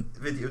Johnson.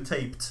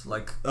 Videotaped,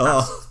 like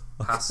Oh.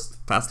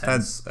 past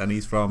tense. And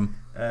he's from...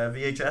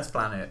 VHS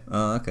Planet.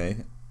 Oh, okay.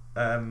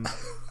 And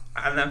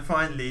then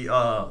finally,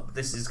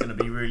 this is going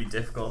to be really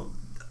difficult.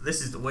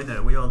 This is the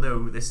winner. We all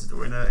know this is the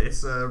winner.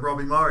 It's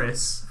Robbie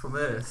Morris from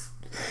Earth.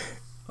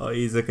 Oh,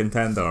 he's a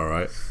contender,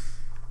 alright.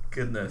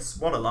 Goodness,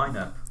 what a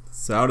lineup.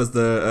 So how does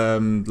the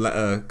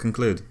letter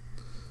conclude?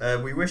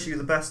 We wish you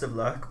the best of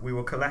luck. We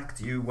will collect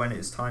you when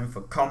it's time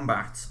for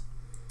combat.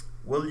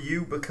 Will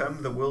you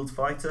become the world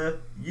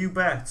fighter? You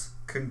bet.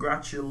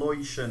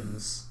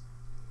 Congratulations.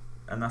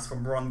 And that's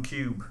from Ron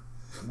Cube,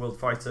 World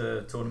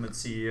Fighter Tournament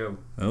CEO.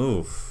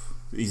 Oh,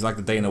 he's like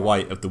the Dana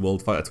White of the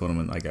World Fighter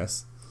Tournament, I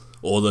guess.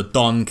 Or the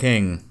Don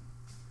King.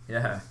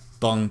 Yeah.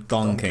 Don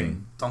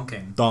King. Don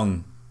King.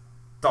 Dong.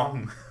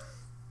 Dong.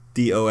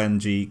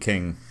 D-O-N-G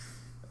King.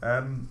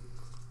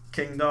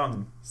 King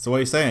Dong. So what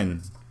are you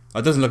saying?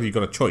 It doesn't look like you've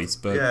got a choice,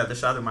 but... Yeah, the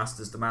Shadow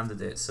Masters demanded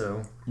it,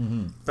 so...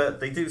 Mm-hmm. But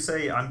they do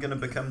say, I'm going to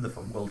become the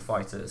world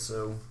fighter,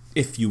 so...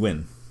 If you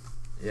win.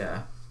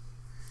 Yeah.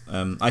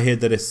 I hear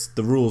that it's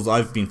the rules.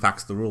 I've been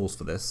faxed the rules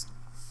for this.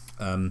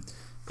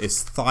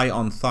 It's thigh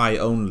on thigh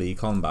only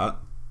combat,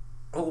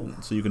 Oh,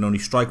 so you can only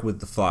strike with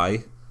the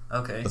thigh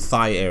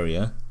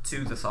area,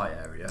 to the thigh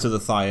area. to the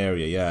thigh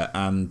area, yeah.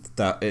 And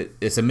that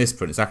it's a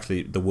misprint. It's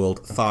actually the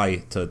World Thigh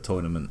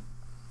Tournament,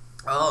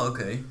 Oh,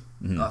 okay.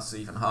 Mm-hmm. That's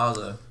even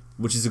harder.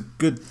 which is a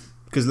good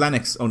because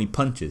Lennox only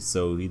punches,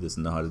 so he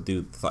doesn't know how to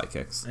do the thigh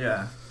kicks.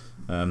 Yeah.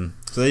 So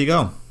there you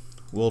go,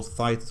 World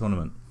Thigh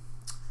Tournament.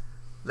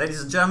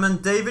 Ladies and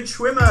gentlemen, David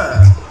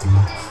Schwimmer.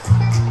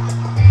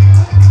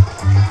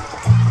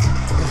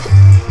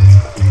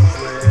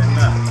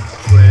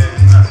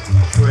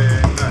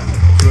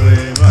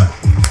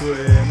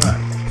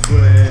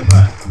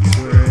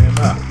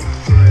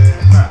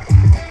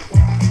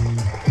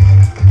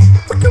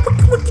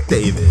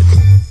 David.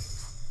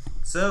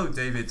 So,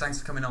 David, thanks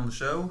for coming on the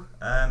show.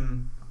 I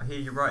hear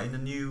you're writing a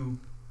new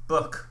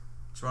book.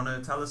 Do you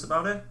want to tell us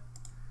about it?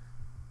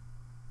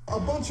 A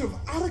bunch of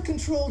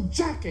out-of-control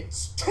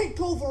jackets take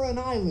over an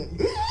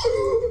island.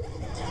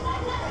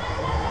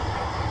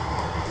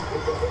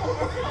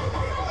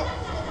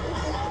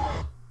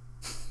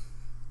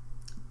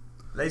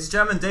 Ladies and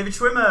gentlemen, David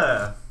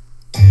Schwimmer.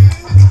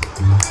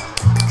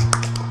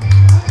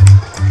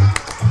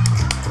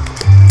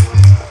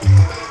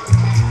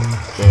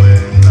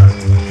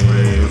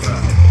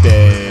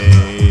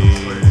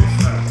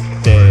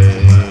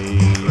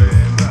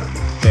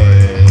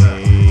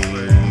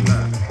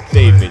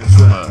 David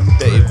Schwimmer.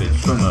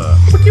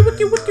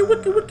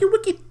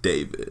 Wiki,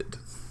 David.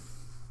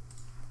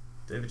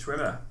 David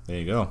Schwimmer. There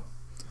you go.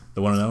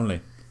 The one and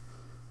only.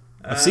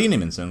 I've seen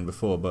him in something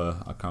before, but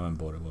I can't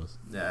remember what it was.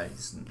 Yeah,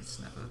 he's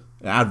never...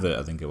 An advert,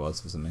 I think it was,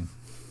 for something.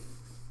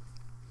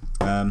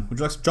 Would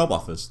you like some job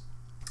offers?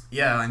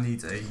 Yeah, I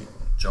need a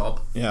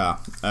job. Yeah.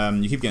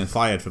 You keep getting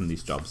fired from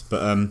these jobs,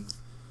 but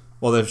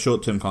well, they're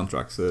short-term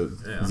contracts,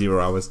 0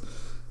 hours.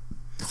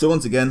 So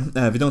once again,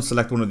 if you don't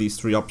select one of these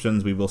 3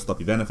 options, we will stop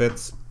your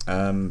benefits.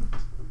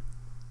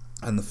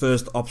 And the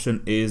first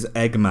option is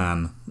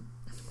Eggman.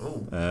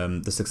 Oh.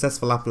 The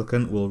successful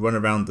applicant will run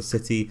around the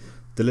city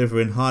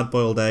delivering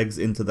hard-boiled eggs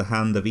into the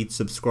hand of each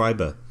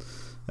subscriber.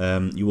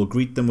 You will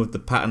greet them with the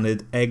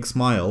patented egg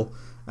smile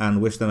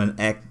and wish them an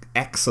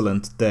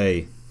excellent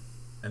day.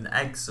 An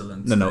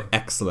excellent. No, day.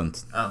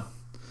 excellent. Oh.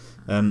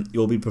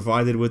 You'll be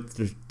provided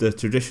with the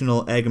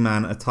traditional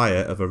Eggman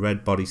attire of a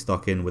red body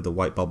stocking with a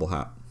white bobble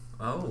hat.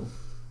 Oh.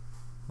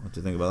 What do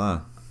you think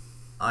about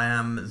I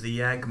am the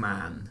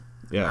Eggman.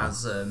 that? Yeah.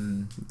 As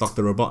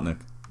Dr. Robotnik.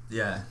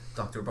 yeah,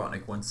 Dr.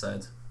 Robotnik once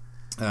said.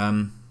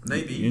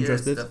 Maybe. You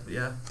interested?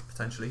 Yeah,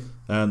 potentially.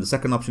 The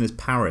second option is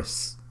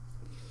Paris.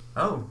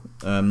 Oh.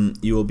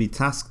 You will be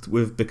tasked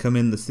with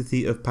becoming the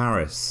city of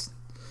Paris.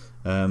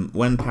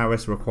 When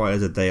Paris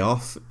requires a day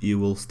off, you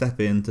will step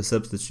in to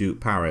substitute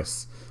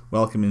Paris,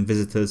 welcoming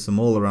visitors from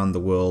all around the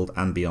world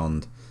and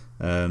beyond.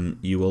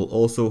 You will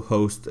also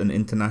host an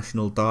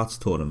international darts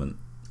tournament.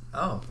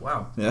 Oh,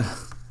 wow. Yeah.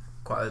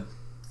 Quite a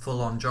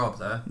full-on job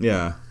there.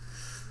 Yeah.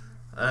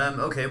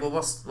 Okay, well,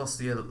 what's the last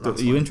Are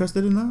you one?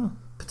 interested in that?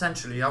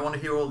 Potentially. I want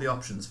to hear all the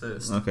options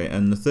first. Okay,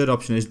 and the third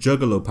option is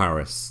Juggalo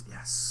Paris.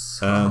 Yes.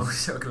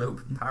 Juggalo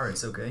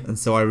Paris, okay. And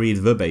so I read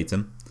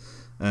verbatim.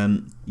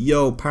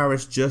 Yo,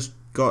 Paris just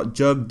got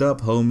jugged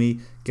up,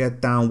 homie.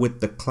 Get down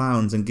with the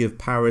clowns and give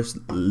Paris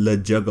le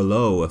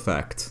juggalo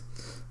effect.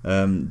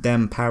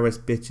 Them Paris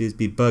bitches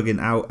be bugging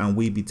out and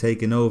we be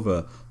taking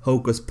over.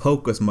 Hocus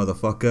pocus,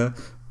 motherfucker.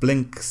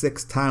 Blink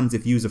 6 times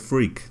if you's a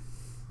freak.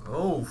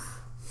 Oh.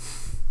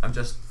 I'm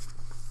just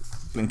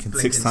Blinking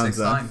blinking 6 times.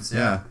 6 times,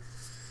 yeah.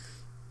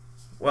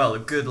 Well, a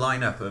good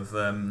lineup of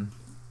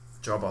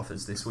job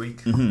offers this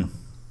week. Mm-hmm.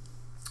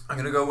 I'm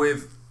going to go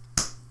with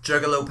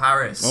Juggalo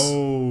Paris.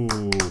 Oh,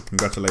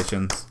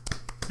 congratulations.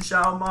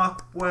 Shout out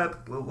Mark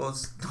Webb. Well,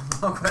 was not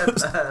Mark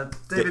Webb.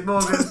 David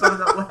Morgan,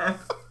 Spider-Man Webb.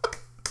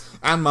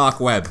 And Mark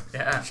Webb.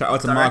 Yeah. Shout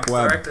out to Mark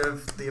Webb. Director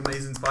of The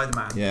Amazing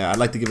Spider-Man. Yeah, I'd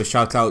like to give a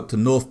shout out to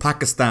North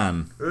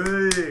Pakistan.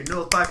 Hey,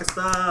 North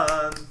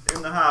Pakistan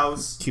in the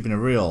house. Keeping it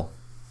real.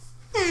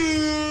 Do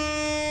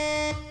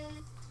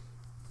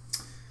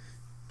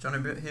you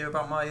want to hear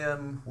about my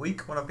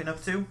week, what I've been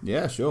up to?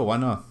 Yeah, sure, why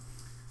not?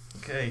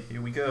 Okay,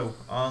 here we go.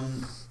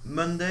 On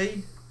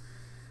Monday,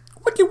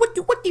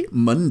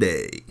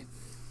 Monday.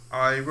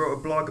 I wrote a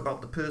blog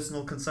about the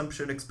Personal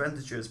Consumption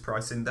Expenditures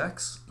Price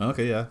Index.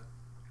 Okay, yeah.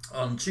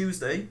 On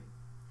Tuesday,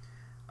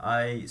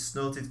 I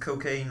snorted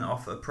cocaine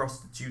off a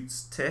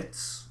prostitute's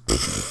tits.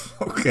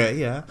 Okay,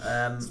 yeah.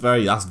 That's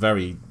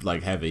very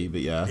like heavy,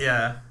 but yeah.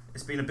 Yeah,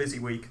 it's been a busy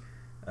week.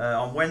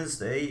 On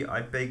Wednesday,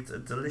 I baked a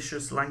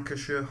delicious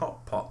Lancashire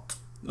hot pot.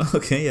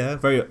 Okay, yeah.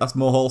 That's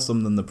more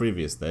wholesome than the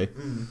previous day.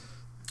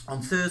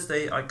 On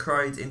Thursday, I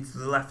cried into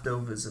the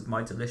leftovers of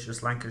my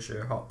delicious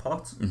Lancashire hot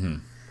pot. Mm-hmm.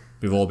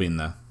 We've all been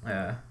there.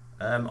 Yeah.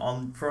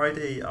 On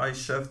Friday, I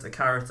shoved a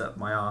carrot up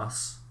my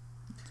arse.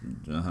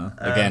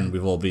 Again,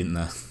 we've all been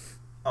there.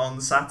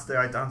 On Saturday,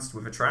 I danced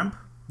with a tramp.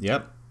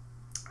 Yep.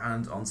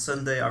 And on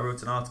Sunday, I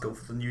wrote an article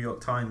for the New York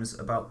Times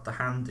about the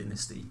Han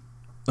Dynasty.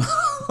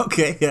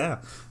 Okay, yeah.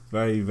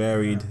 Very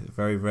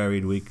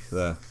varied week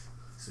there.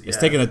 So, It's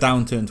taken a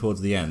downturn towards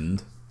the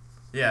end.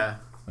 Yeah,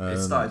 it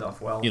started off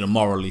well.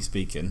 Morally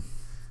speaking.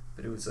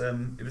 But it was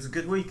a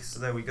good week, so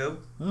there we go.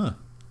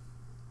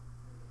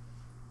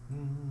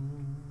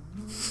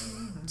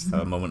 Just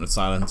have a moment of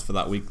silence for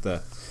that week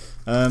there.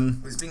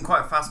 It's been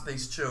quite a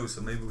fast-paced show,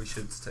 so maybe we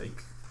should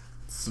take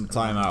some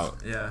time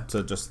out Yeah.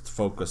 to just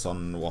focus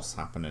on what's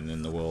happening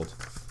in the world.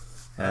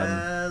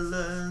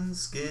 Helen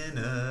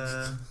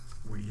Skinner,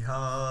 we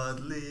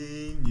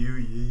hardly knew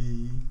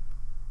ye.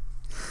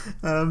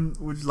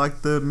 Would you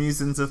like the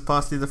musings of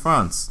Parsley de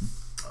France?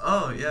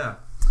 Oh, yeah.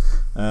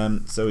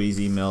 So he's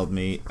emailed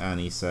me and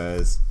he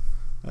says,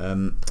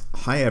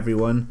 hi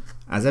everyone,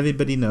 as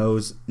everybody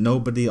knows,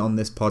 nobody on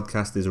this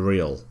podcast is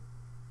real.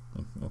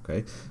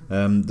 Okay.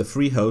 The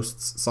three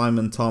hosts,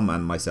 Simon, Tom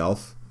and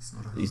myself,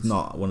 he's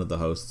not one of the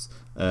hosts,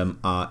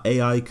 are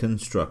AI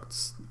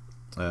constructs.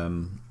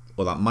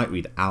 Or that might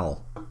read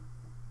Al.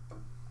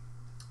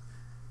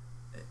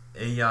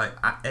 AI.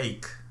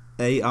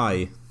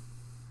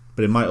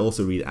 But it might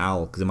also read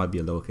Al, because it might be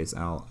a lowercase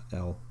L.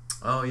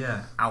 Oh,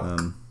 yeah.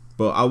 Ow.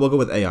 But I will go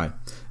with AI.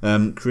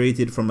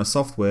 Created from a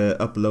software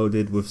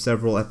uploaded with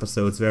several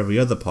episodes of every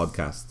other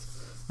podcast.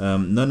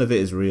 None of it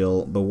is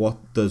real, but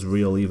what does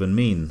real even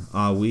mean?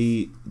 Are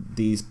we,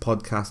 these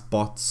podcast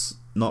bots,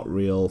 not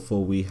real,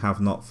 for we have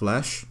not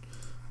flesh?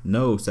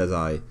 No, says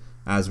I.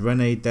 As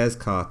Rene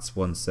Descartes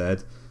once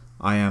said,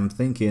 I am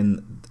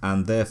thinking,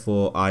 and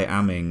therefore I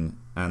aming,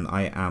 and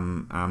I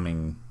am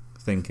amming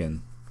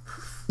thinking.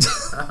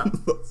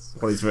 That's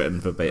what he's written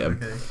verbatim.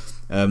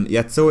 Okay.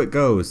 Yet so it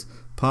goes.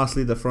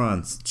 Parsley de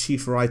France,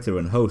 chief writer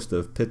and host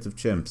of Pit of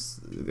Chimps.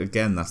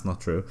 Again, that's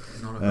not true.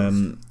 Not a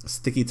host.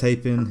 Sticky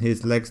taping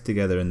his legs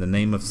together in the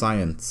name of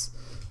science.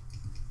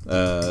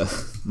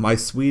 My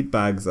Swede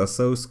bags are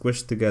so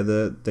squished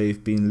together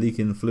they've been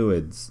leaking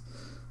fluids.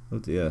 Oh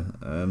dear.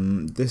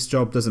 This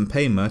job doesn't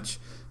pay much,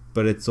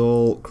 but it's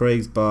all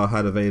Craig's Bar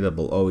had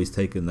available. Oh, he's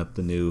taken up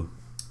the new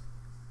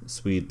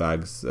Swede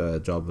bags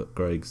job at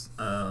Craig's.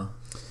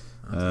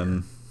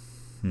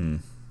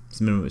 It's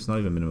minimum. It's not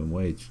even minimum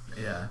wage.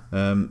 Yeah.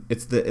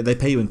 They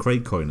pay you in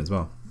Craig coin as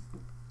well.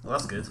 Well,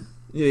 that's good.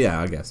 Yeah,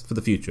 I guess for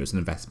the future, it's an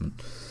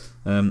investment.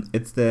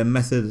 It's their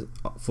method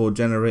for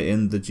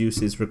generating the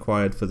juices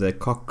required for their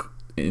cock,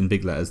 in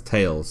big letters,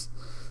 tails.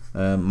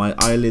 My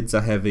eyelids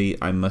are heavy,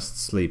 I must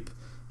sleep.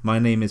 My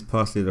name is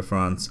Parsley de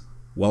France.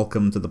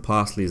 Welcome to the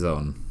Parsley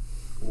Zone.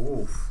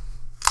 Oof.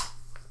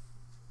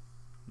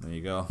 There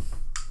you go.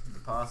 The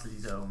Parsley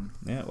Zone.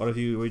 Yeah, what are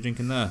you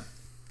drinking there?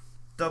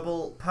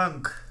 Double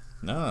Punk.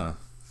 Ah.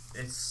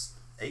 It's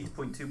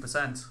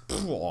 8.2%.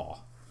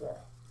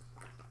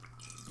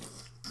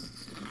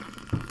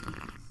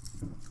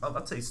 Oh,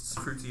 that tastes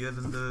fruitier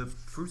than the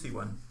fruity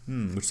one.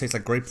 Which tastes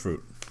like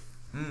grapefruit.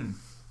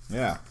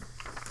 Yeah.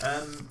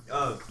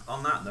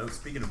 On that note,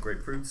 speaking of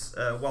grapefruits,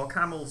 while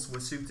camels were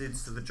suited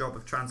to the job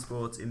of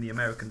transport in the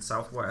American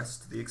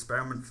Southwest, the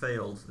experiment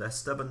failed. Their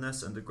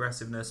stubbornness and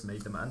aggressiveness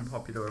made them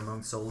unpopular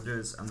among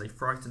soldiers, and they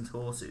frightened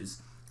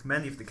horses.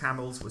 Many of the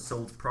camels were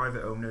sold to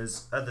private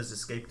owners, others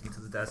escaped into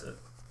the desert.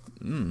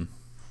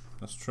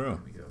 That's true. There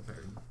we go,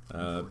 very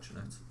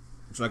unfortunate.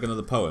 Would you like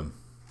another poem?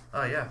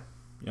 Oh, yeah.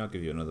 Yeah, I'll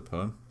give you another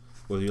poem.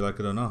 Whether you like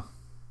it or not.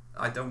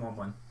 I don't want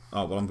one.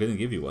 Oh, well, I'm going to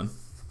give you one.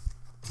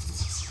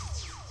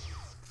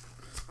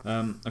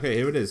 Okay,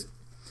 here it is.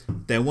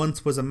 There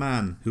once was a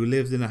man who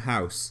lived in a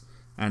house,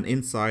 and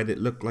inside it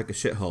looked like a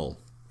shithole.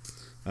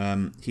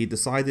 He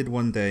decided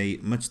one day,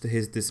 much to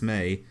his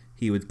dismay,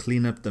 he would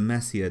clean up the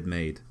mess he had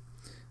made.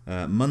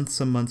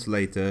 Months and months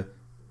later,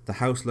 the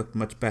house looked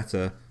much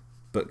better,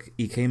 but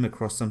he came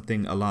across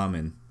something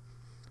alarming.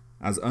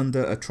 As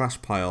under a trash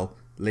pile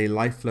lay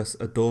lifeless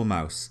a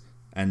dormouse,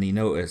 and he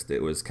noticed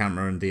it was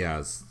Cameron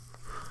Diaz.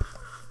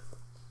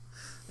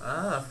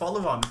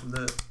 Follow on from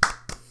the...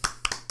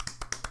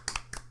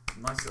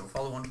 Nice little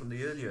follow on from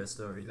the earlier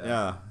story there.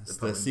 Yeah, it's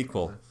the poem.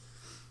 sequel.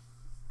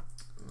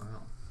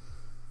 Wow.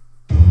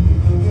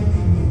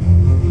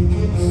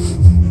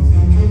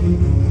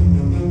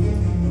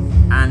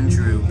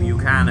 Andrew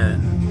Buchanan.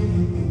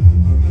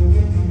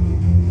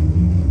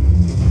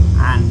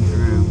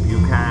 Andrew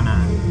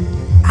Buchanan.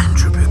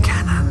 Andrew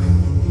Buchanan.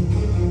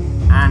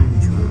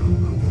 Andrew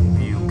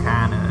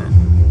Buchanan.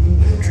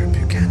 Andrew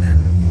Buchanan.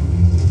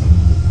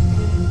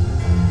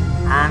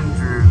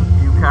 Andrew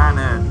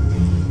Buchanan.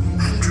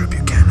 Andrew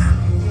Buchanan.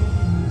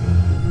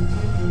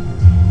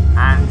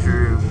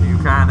 Andrew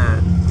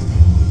Buchanan.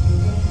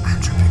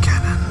 Andrew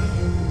Buchanan.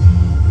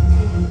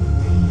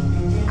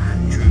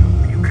 Andrew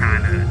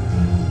Buchanan.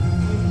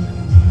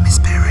 Miss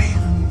Perry.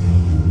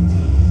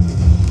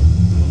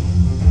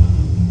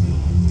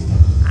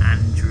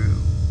 Andrew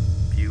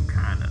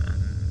Buchanan.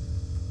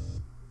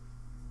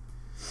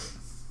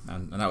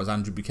 And that was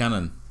Andrew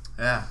Buchanan.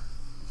 Yeah.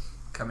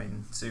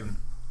 Coming soon.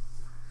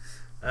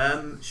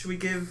 Should we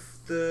give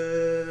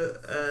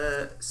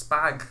the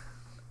Spag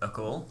a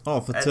call?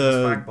 Oh, for Ed to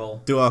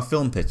Spagball. do our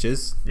film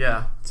pitches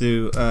Yeah.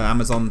 to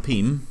Amazon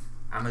Pim,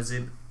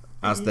 Amazib.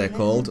 as they're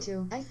called.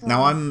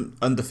 Now I'm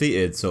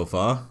undefeated so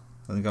far.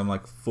 I think I'm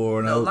like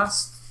 4-0.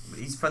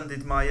 He's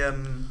funded my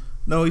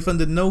No, he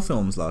funded no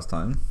films last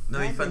time. No,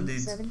 he funded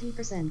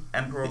 70%.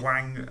 Emperor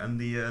Wang and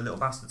the Little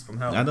Bastards from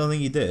Hell. I don't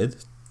think he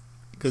did,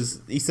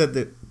 because he said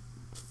that.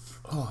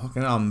 Oh,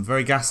 okay, I'm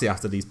very gassy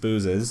after these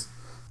boozes.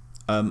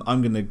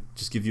 I'm gonna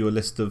just give you a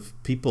list of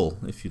people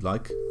if you'd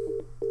like.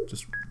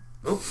 Just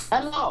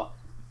Hello.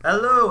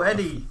 Hello,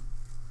 Eddie.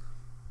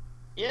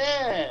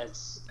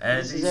 Yes.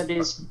 This is Eddie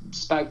Eddie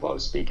Spagball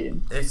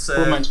speaking. It's Who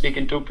am I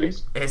speaking to,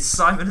 please? it's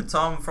Simon and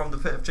Tom from the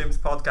Pit of Chimps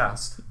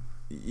podcast.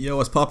 yo,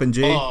 what's poppin',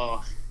 G?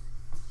 Oh,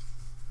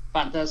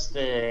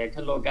 fantastic.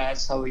 Hello,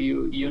 guys. How are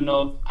you? You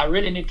know, I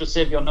really need to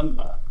save your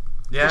number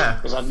Yeah.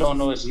 because I don't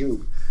know it's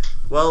you.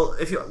 Well,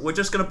 we're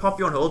just gonna pop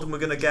you on hold and we're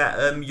gonna get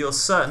your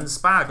son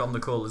Spag on the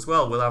call as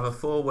well. We'll have a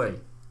 4-way.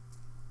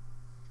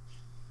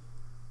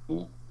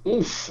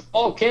 Oof.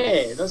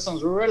 Okay, that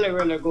sounds really,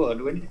 really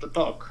good. We need to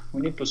talk.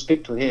 We need to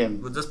speak to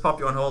him. We'll just pop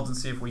you on hold and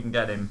see if we can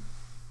get him.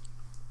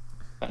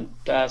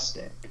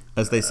 Fantastic.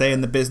 As they say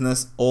in the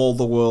business, all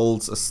the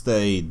world's a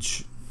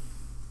stage.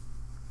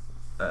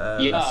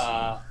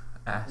 Yeah,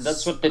 S-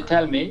 that's what they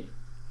tell me.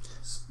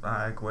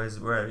 Spag,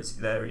 where is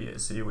he? There he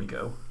is. Here we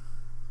go.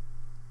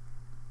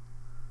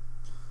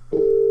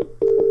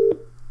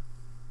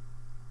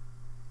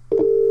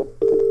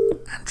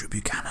 Andrew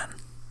Buchanan.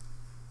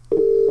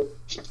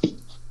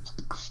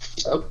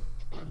 Oh,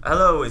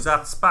 Hello, is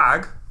that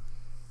Spag?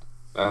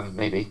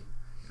 maybe.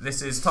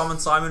 This is Tom and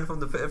Simon from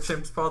the Pit of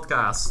Chimps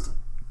podcast.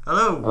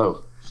 Hello.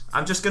 Oh,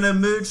 I'm just going to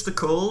merge the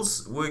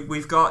calls.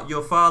 We've got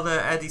your father,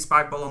 Eddie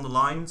Spagball, on the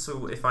line,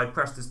 so if I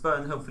press this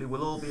button, hopefully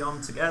we'll all be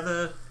on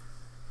together.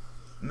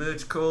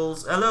 Merge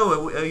calls.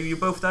 Hello, are you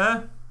both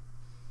there?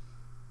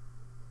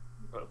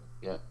 well,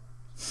 yeah.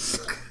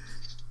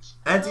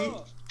 Eddie?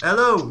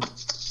 Hello.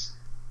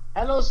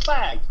 Hello,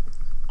 Spag.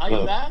 Are you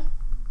Hello. there?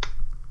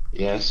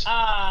 Yes.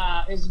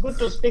 It's good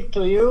to speak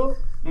to you.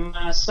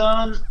 My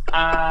son,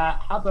 I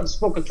haven't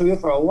spoken to you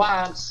for a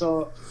while,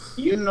 so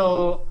you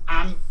know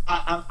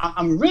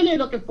I'm really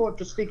looking forward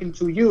to speaking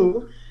to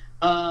you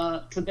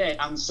today.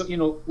 And so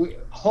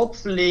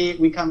hopefully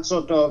we can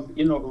sort of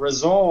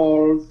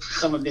resolve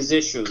some of these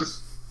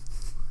issues.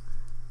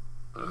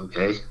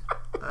 Okay.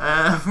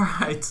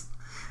 Right.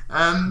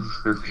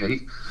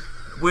 Okay.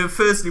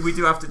 Firstly, we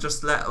do have to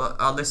just let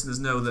our listeners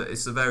know that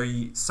it's a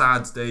very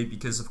sad day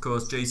because, of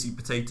course, JC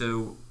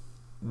Potato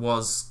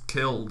was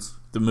killed.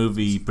 The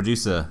movie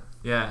producer.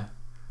 Yeah.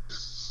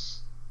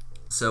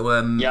 So,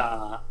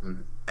 Yeah.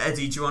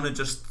 Eddie, do you want to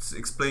just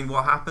explain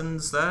what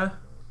happens there?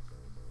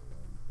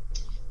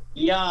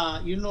 Yeah,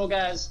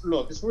 guys,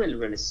 look, it's really,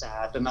 really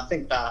sad, and I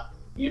think that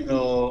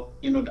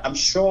I'm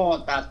sure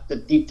that the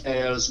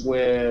details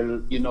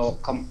will,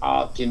 come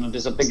out.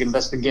 There's a big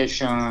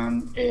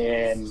investigation,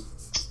 and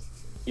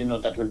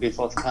that will be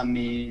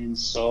forthcoming.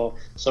 So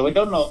we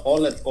don't know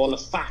all the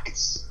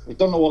facts. We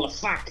don't know all the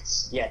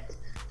facts yet,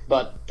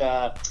 but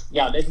they're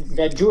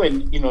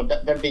due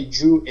they'll be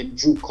due in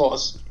due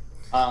course.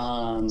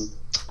 And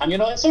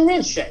it's a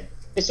real shame.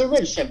 It's a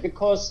real shame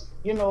because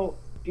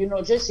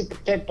JC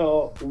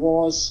Potato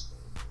was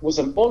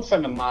an old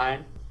friend of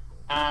mine,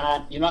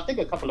 and I think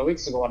a couple of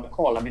weeks ago on the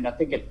call, I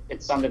think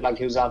it sounded like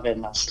he was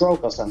having a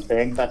stroke or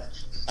something,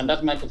 and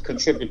that might have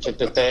contributed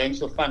to things.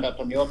 We'll find out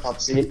on the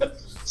autopsy, but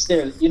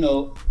still,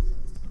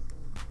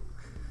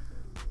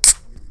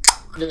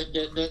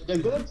 the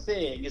good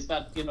thing is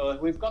that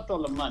we've got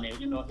all the money.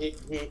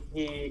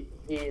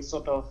 He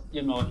sort of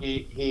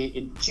he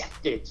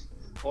injected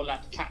all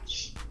that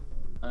cash.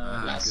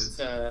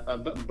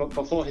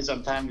 Before his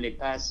untimely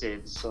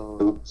passing,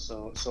 so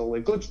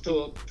we're good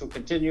to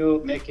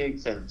continue making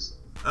films.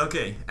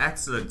 Okay,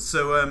 excellent.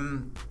 So,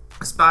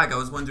 Spag, I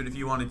was wondering if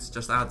you wanted to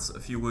just add a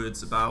few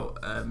words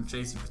about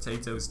JC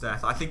Potato's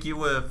death. I think you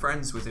were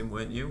friends with him,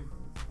 weren't you?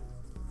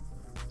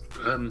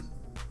 No,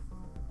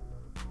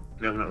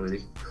 not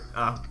really.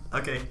 Ah,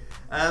 okay.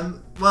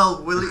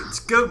 Well, we'll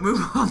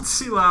move on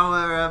to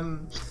our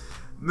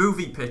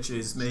movie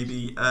pitches,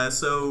 maybe.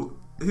 So,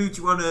 who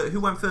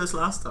went first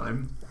last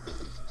time?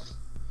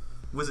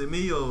 Was it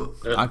me or?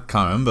 I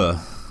can't remember.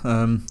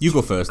 You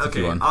go first if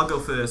you want. I'll go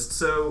first.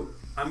 So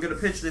I'm going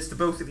to pitch this to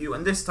both of you,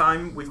 and this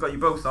time we've got you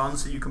both on,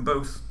 so you can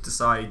both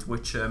decide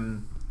which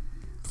film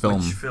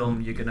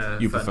you're gonna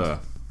prefer.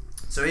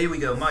 So here we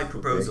go. My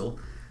proposal.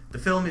 The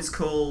film is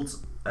called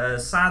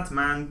Sad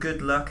Man,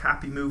 Good Luck,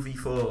 Happy Movie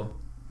 4.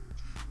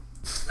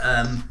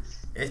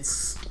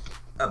 It's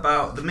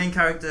about the main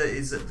character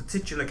the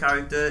titular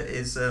character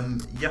is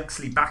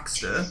Yuxley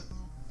Baxter,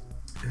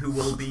 who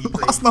will be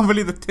played... That's not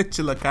really the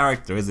titular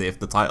character, is it? If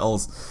the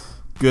title's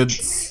Good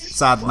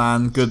Sad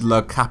Man, Good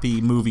Luck,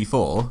 Happy Movie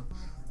 4,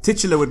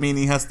 titular would mean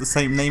he has the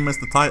same name as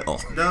the title.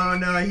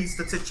 No, he's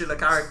the titular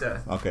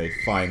character. Okay,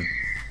 fine.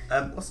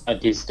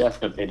 And he's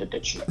definitely the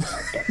titular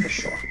character for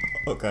sure.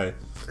 Okay.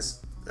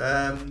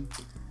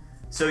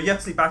 So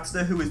Yuxley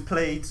Baxter, who is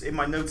played in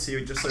my notes here,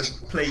 it just says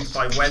played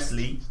by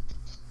Wesley.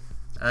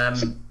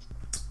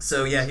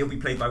 So yeah, he'll be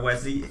played by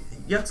Wesley.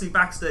 Yuxley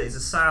Baxter is a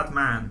sad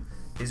man.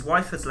 His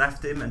wife has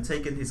left him and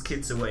taken his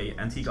kids away,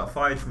 and he got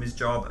fired from his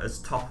job as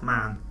top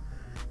man.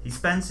 He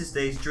spends his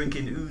days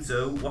drinking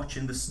ouzo,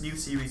 watching the new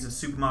series of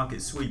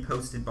Supermarket Sweep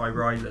hosted by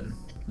Rylan.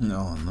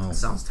 No. That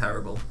sounds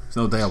terrible. It's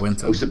No Day I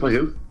Winter. Hosted by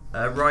who?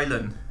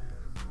 Rylan.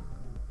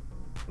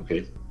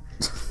 Okay.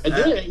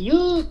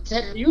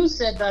 You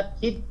said that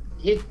he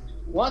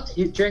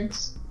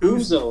drinks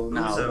ouzo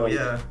now. Ouzo,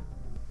 yeah.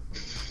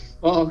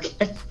 Oh,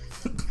 okay.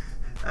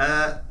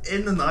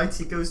 In the night,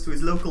 he goes to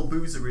his local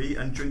boozery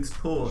and drinks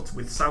port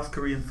with South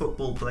Korean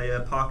football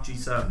player Park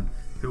Ji-sung,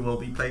 who will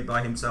be played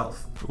by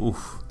himself.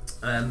 Oof.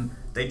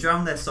 They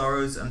drown their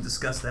sorrows and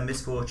discuss their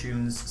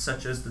misfortunes,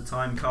 such as the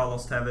time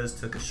Carlos Tevez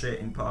took a shit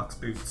in Park's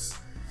boots.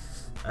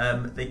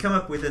 They come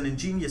up with an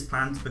ingenious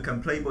plan to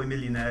become Playboy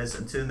millionaires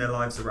and turn their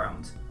lives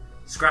around.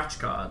 Scratch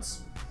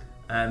cards.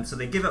 So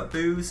they give up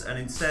booze and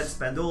instead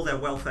spend all their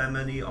welfare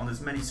money on as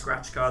many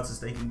scratch cards as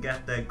they can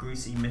get their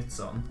greasy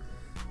mitts on.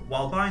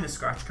 While buying a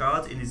scratch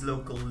card in his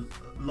local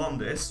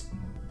Londis,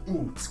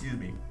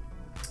 Yuxley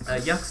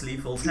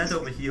falls head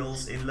over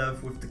heels in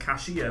love with the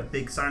cashier,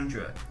 Big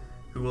Sandra,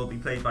 who will be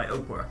played by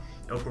Oprah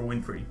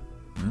Winfrey.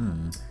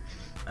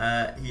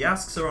 He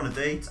asks her on a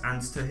date,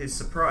 and to his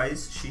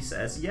surprise, she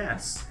says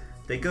yes.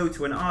 They go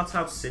to an art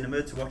house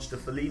cinema to watch the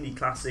Fellini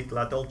classic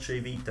La Dolce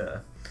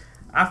Vita.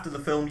 After the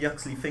film,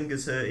 Yuxley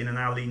fingers her in an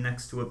alley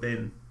next to a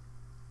bin.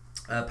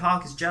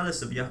 Park is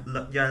jealous of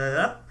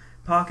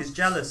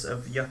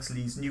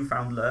Yuxley's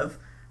newfound love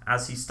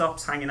as he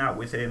stops hanging out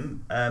with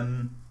him.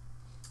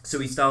 So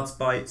he stops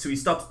buying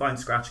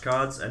scratch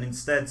cards and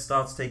instead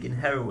starts taking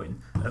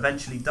heroin,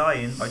 eventually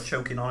dying by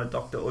choking on a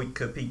Dr.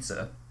 Oetker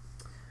pizza.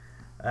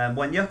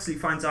 When Yuxley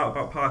finds out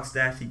about Park's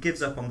death, he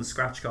gives up on the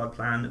scratch card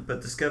plan,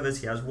 but discovers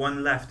he has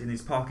one left in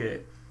his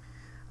pocket.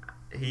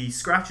 He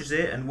scratches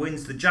it and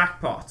wins the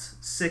jackpot,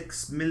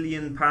 £6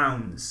 million.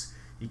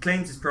 He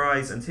claims his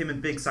prize, and him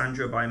and Big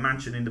Sandra buy a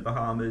mansion in the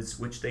Bahamas,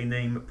 which they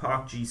name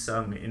Park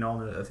Ji-sung in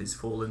honour of his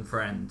fallen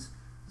friend.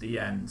 The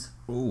end.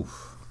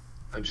 Oof.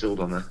 I'm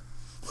sold on that.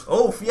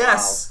 Oh,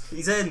 yes! Wow.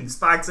 He's in.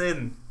 Spag's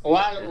in.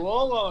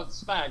 Well,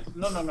 Spag.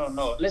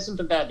 No. Listen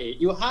to Daddy.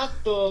 You have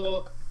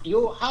to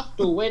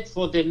wait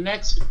for the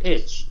next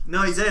pitch.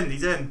 No, he's in.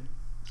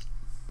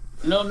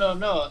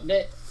 No.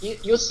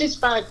 You see,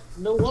 Spike,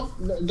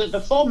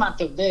 the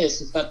format of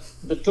this is that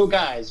the two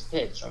guys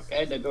pitch,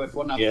 okay? They do it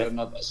one after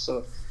another.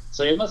 So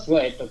you must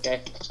wait,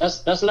 okay?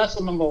 That's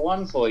lesson number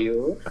 1 for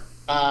you.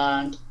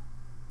 And,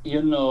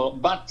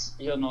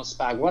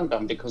 Spike, well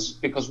done, because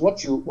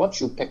what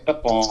you picked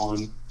up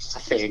on, I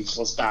think,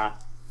 was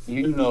that,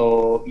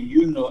 Dr.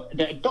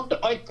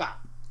 Oetker,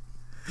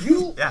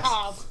 you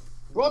have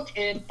brought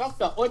in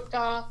Dr.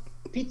 Oetker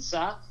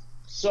pizza,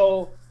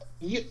 so...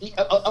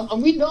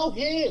 and we know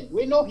him.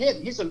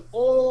 He's an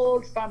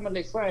old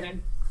family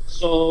friend.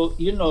 So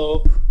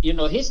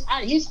he's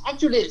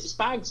actually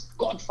Spag's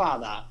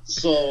godfather.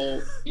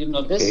 So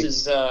this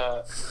is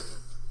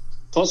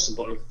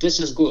possible.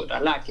 This is good. I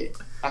like it.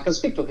 I can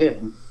speak to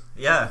him.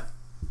 Yeah,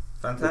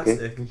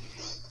 fantastic. Okay.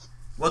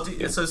 What do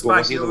you? So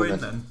Spag, you're in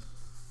then.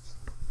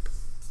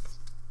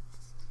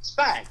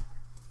 Spag,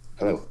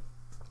 Hello.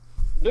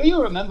 do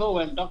you remember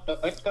when Dr.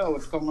 Oetker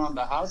would come around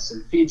the house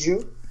and feed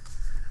you?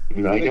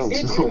 No, I don't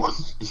know.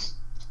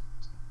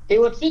 He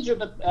would feed you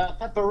the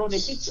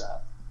pepperoni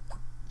pizza.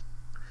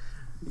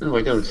 No,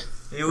 I don't.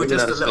 You were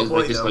just a little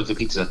boy, This though. was the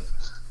pizza.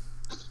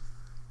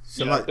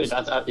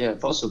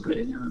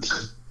 Possibly.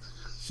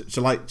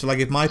 Shall I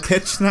give my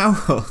pitch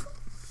now?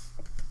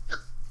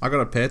 I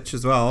got a pitch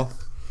as well.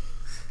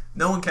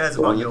 No one cares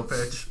about your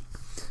pitch.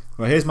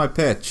 Well, here's my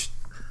pitch.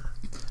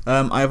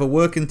 I have a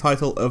working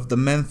title of The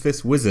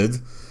Memphis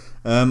Wizard,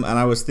 and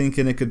I was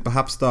thinking it could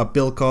perhaps star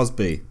Bill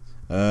Cosby.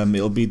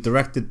 It'll be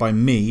directed by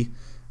me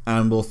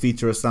and will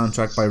feature a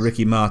soundtrack by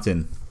Ricky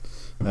Martin.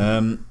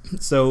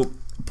 So,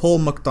 Paul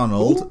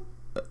McDonald,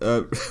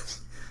 a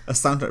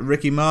soundtrack,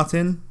 Ricky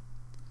Martin.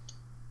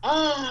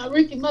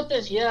 Ricky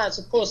Martin, yes,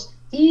 of course.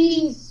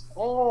 He's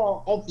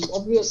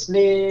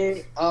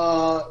obviously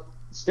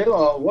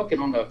still working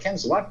on the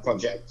Ken's White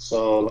project,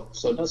 so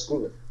that's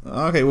good.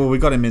 Okay, well, we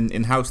got him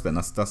in house then.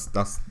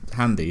 That's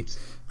handy.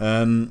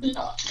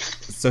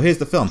 So here's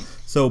the film.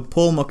 So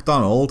Paul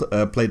McDonald,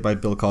 played by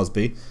Bill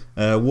Cosby,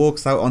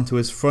 walks out onto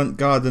his front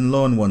garden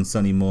lawn one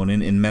sunny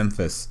morning in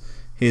Memphis.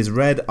 His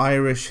red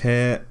Irish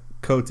hair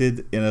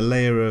coated in a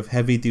layer of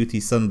heavy-duty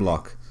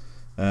sunblock.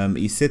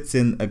 He sits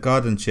in a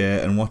garden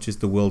chair and watches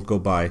the world go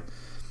by.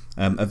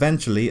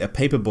 Eventually, a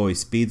paperboy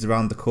speeds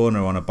around the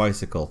corner on a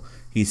bicycle.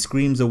 He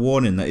screams a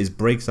warning that his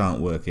brakes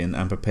aren't working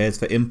and prepares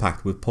for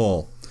impact with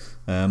Paul.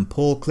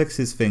 Paul clicks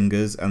his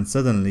fingers, and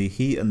suddenly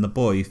he and the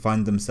boy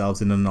find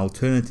themselves in an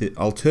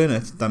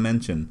alternate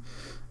dimension.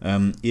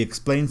 He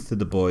explains to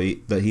the boy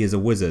that he is a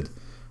wizard.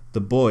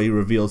 The boy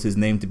reveals his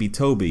name to be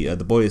Toby.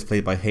 The boy is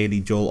played by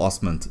Haley Joel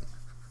Osment.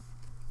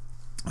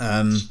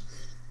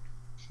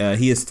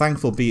 He is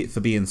thankful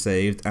for being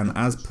saved, and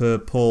as per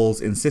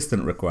Paul's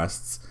insistent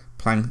requests,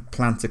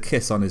 plants a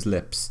kiss on his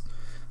lips.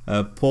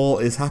 Paul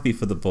is happy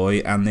for the boy,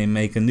 and they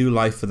make a new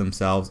life for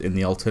themselves in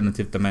the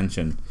alternative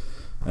dimension.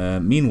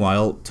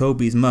 Meanwhile,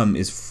 Toby's mum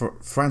is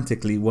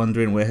frantically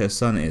wondering where her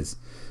son is.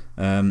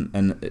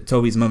 And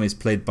Toby's mum is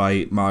played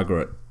by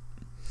Margaret.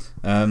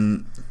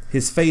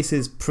 His face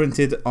is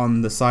printed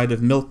on the side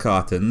of milk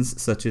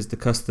cartons, such is the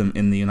custom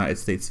in the United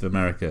States of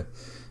America.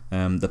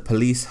 The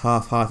police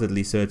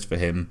half-heartedly search for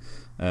him,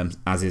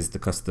 as is the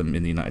custom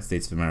in the United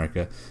States of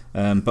America,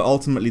 but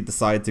ultimately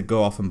decide to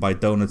go off and buy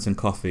donuts and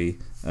coffee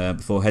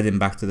before heading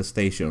back to the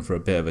station for a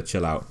bit of a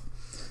chill out.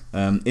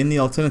 In the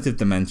alternative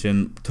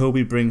dimension,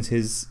 Toby brings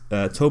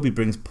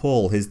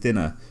Paul his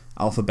dinner,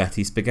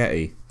 alphabeti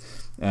spaghetti.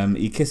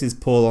 He kisses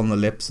Paul on the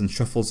lips and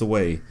shuffles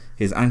away,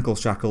 his ankle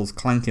shackles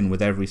clanking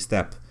with every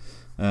step.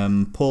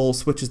 Paul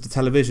switches the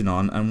television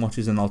on and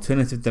watches an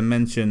alternative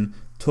dimension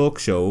talk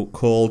show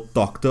called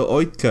Dr.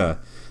 Oetker,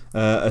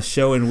 a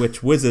show in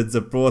which wizards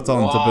are brought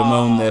on to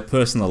bemoan their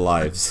personal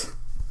lives.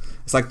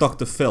 It's like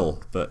Dr.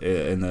 Phil, but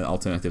in an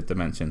alternative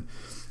dimension.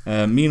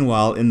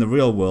 Meanwhile, in the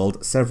real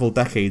world, several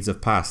decades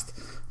have passed.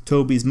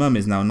 Toby's mum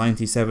is now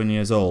 97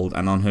 years old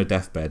and on her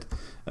deathbed.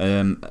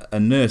 A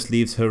nurse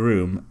leaves her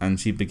room and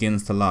she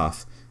begins to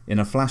laugh. In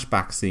a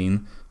flashback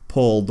scene,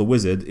 Paul, the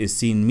wizard, is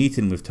seen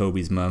meeting with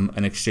Toby's mum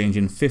and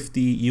exchanging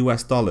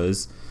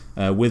 $50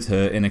 with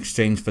her in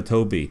exchange for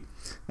Toby.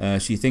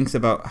 She thinks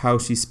about how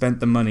she spent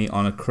the money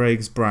on a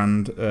Craig's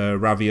brand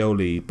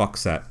ravioli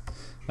box set.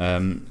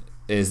 It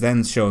is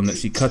then shown that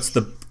she cuts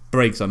the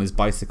brakes on his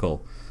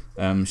bicycle.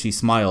 She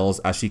smiles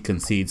as she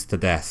concedes to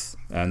death,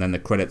 and then the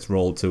credits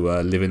roll to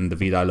Living the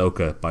Vida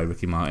Loca by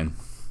Ricky Martin.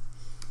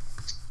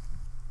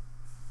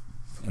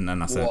 And then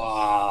that's it.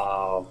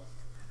 Wow.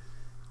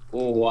 I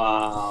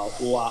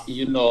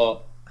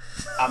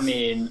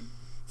mean,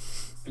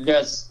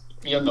 there's,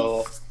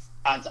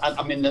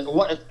 I mean,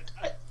 what,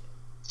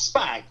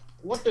 Spag,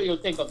 what do you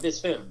think of this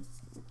film?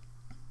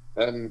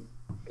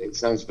 It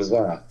sounds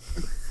bizarre.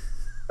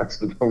 That's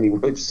the only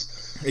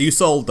words. Are you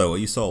sold, though? Are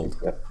you sold?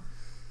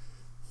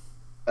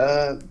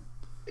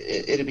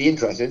 It'd be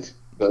interesting,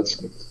 but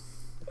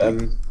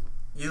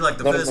you like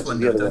the not first as much one,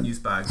 as the other don't one. you,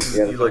 Spag?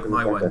 Yeah, You the like first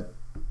my one's one. better.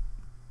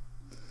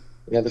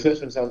 Yeah, the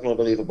first one sounds more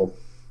believable.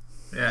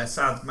 Yeah,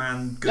 sad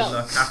man, good Yeah.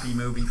 luck, happy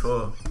movie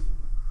 4.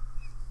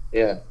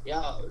 Yeah.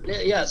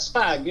 Yeah,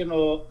 Spag,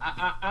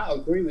 I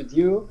agree with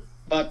you.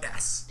 But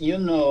Yes. you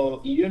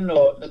know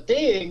the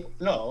thing.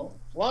 No,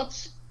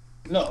 what?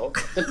 No,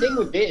 the thing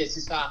with this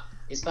is that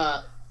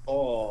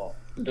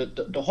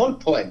the whole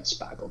point,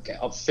 Spag, okay,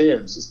 of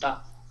films is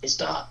that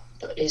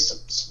there is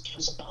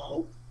sometimes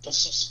about the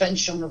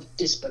suspension of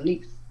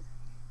disbelief.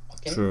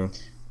 Okay. True.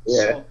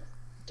 So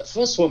the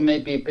first one may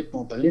be a bit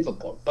more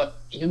believable, but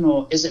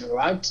is it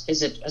right?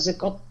 Has it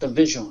got the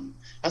vision?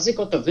 Has it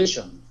got the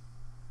vision?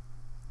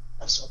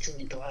 That's what you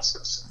need to ask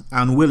yourself.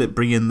 And will it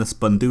bring in the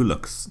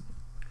Spundulux?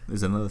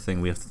 Is another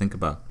thing we have to think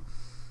about.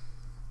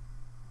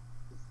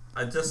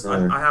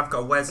 I have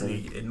got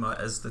Wesley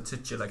as the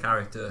titular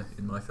character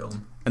in my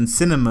film. And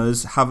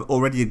cinemas have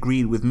already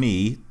agreed with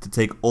me to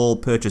take all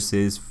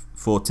purchases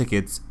for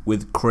tickets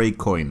with Craig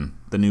Coin,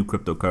 the new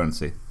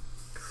cryptocurrency.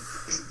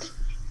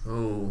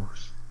 Oh.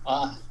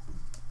 Ah,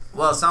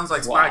 Well, it sounds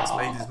like Spag's Wow.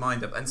 made his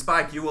mind up. And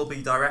Spag, you will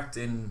be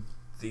directing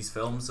these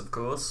films, of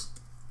course.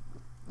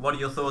 What are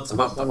your thoughts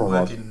about About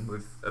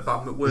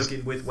what?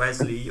 working with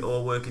Wesley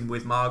or working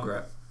with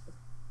Margaret?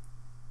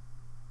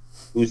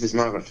 Who's this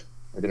Margaret?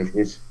 I don't know who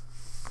it is.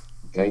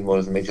 Okay, what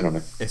information on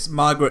it? It's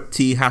Margaret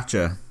T.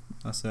 Hatcher.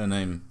 That's her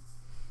name.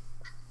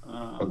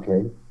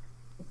 Okay.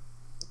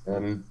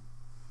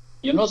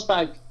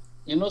 Spag,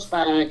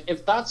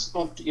 if that's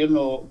not,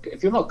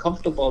 if you're not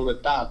comfortable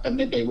with that, then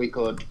maybe we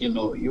could,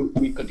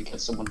 we could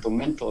get someone to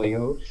mentor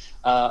you.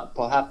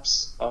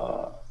 Perhaps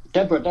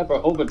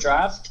Deborah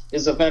Overdraft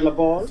is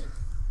available.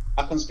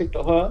 I can speak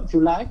to her if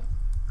you like.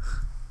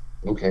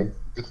 Okay.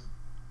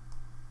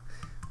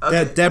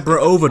 Okay.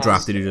 Deborah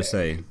Overdraft, did you just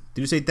say?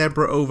 Did you say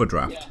Deborah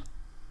Overdraft? Yeah.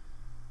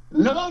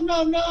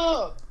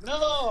 No.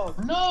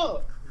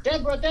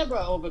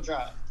 Deborah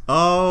Overdraft.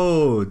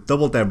 Oh,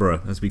 Double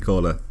Deborah, as we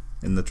call her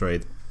in the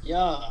trade.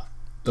 Yeah.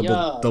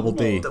 Double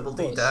D. Double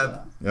D of course, Deb.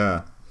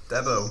 Yeah.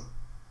 Debo.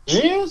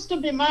 She used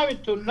to be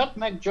married to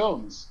Nutmeg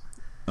Jones.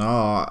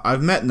 Oh,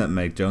 I've met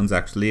Nutmeg Jones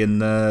actually in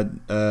the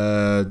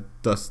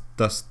Dust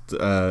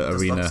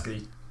Arena.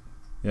 Dostovsky.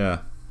 Yeah.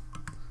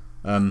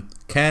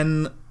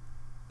 Ken.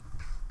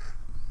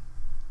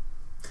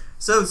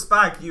 So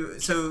Spag,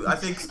 I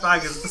think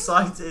Spag has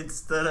decided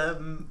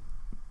that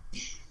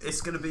it's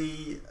gonna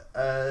be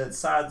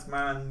Sad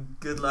Man,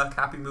 Good Luck,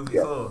 Happy Movie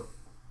 4.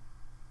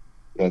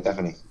 Yeah,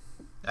 definitely.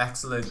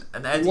 Excellent.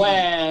 And Eddie,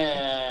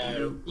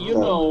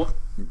 Well,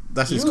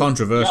 That is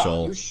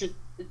controversial. Yeah, you should.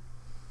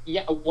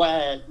 Yeah,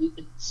 well,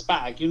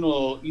 Spag,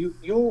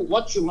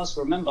 what you must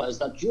remember is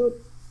that you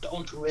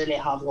don't really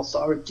have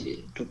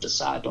authority to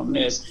decide on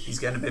this. he's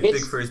getting a bit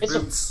It's- big for his it's a-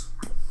 boots.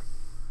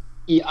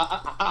 Yeah,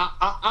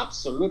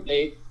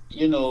 absolutely.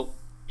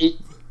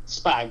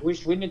 Spag,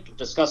 we need to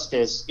discuss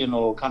this.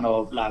 Kind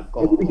of like.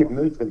 Maybe we could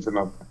move things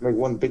about make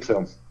one big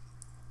film.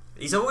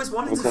 He's always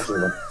wanted Of course he to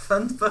will.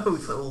 fund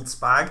both, old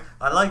Spag.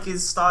 I like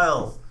his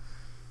style,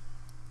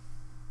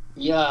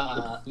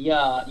 Yeah.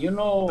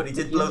 but he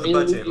did blow the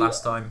budget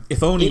last time.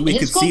 If only we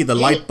could He's see got- the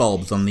light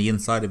bulbs on the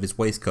inside of his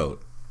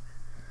waistcoat.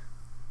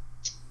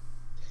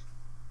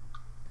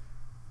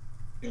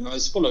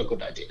 He's full of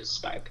good ideas,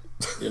 Spag.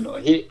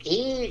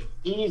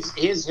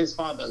 He's his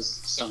father's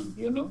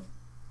son.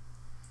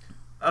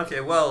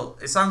 Okay, well,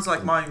 it sounds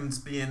like mine's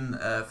being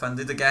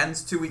funded again.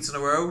 It's 2 weeks in a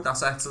row.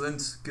 That's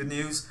excellent. Good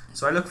news.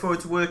 So I look forward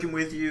to working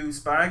with you,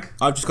 Spag.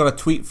 I've just got a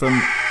tweet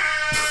from.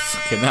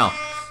 Okay, now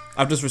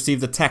I've just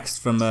received a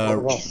text from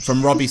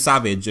Robbie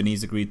Savage, and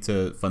he's agreed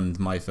to fund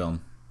my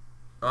film.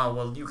 Oh,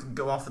 well, you can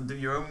go off and do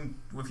your own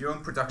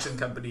production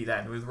company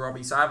then with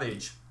Robbie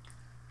Savage.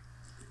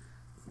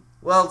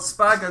 Well,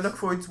 Spag, I look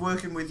forward to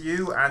working with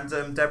you and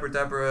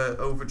Deborah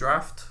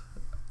Overdraft.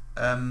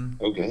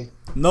 Okay.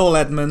 Noel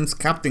Edmonds,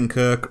 Captain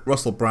Kirk,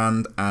 Russell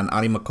Brand, and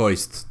Ali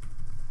McCoist.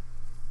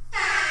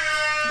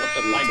 What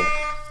the lineup.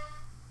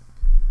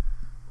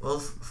 Well,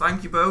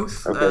 thank you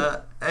both.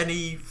 Okay.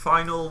 Any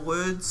final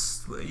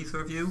words, either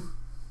of you?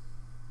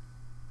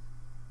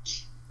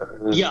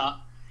 Yeah,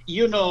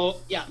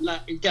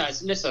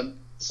 guys, listen,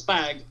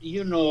 Spag,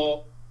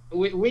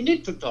 we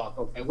need to talk,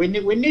 okay? We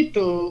need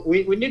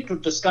to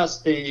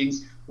discuss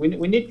things. We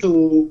need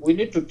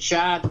to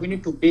chat. We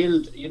need to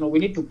build. We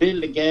need to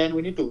build again.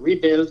 We need to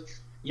rebuild.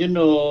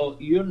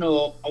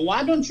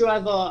 Why don't you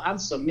ever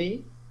answer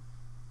me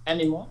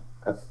anymore?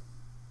 I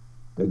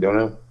don't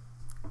know.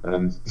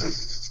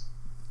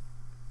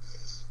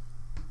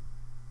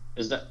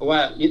 Is that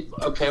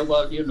okay?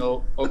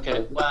 Well,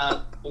 okay.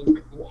 Well,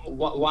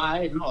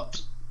 why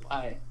not?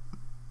 Why?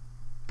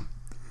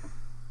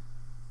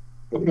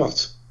 Why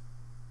not?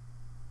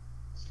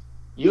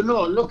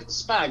 Look,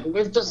 Spag,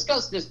 we've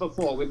discussed this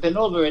before. We've been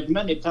over it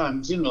many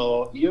times. I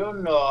know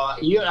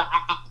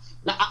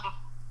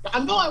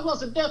I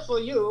wasn't there for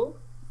you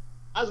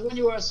as when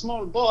you were a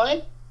small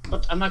boy,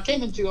 and I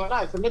came into your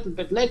life a little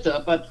bit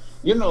later. But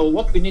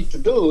what we need to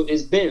do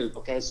is build,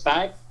 okay,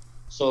 Spag?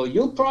 So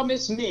you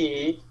promise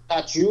me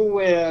that you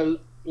will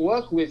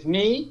work with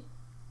me.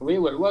 We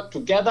will work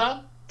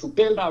together to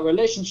build our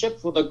relationship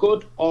for the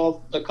good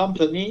of the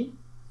company.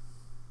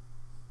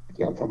 I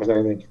can't promise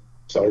anything.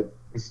 Sorry.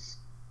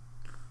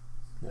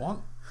 What?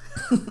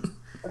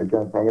 I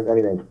can't promise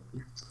anything.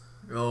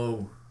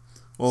 Oh.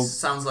 Well,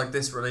 Sounds like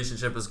this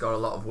relationship has got a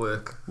lot of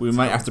work. we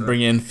might have to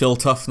bring in Phil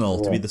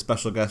Tufnell to be Yeah. the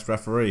special guest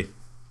referee.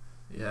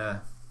 Yeah.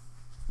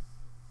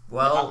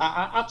 Well,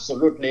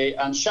 Absolutely,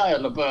 and Shia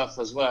LaBeouf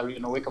as well. You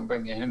know, we can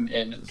bring him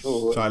in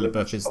too. Shia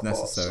LaBeouf is of course,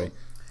 necessary.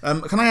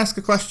 so. Can I ask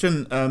a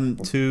question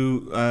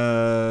to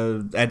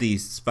Eddie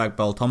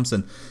Spagbell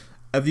Thompson?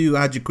 Have you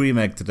had your cream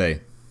egg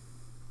today?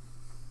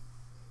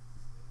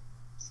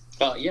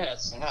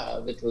 Yes, I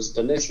have. It was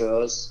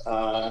delicious.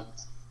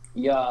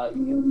 Yeah,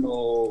 you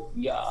know,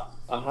 yeah,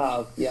 I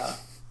have, yeah.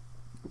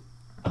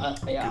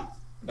 Yeah.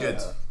 good.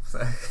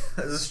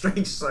 There's a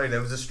strange. Sorry,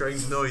 there was a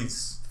strange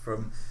noise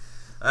from.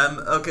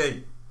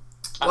 Okay.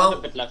 I Well- have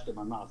a bit left in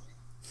my mouth.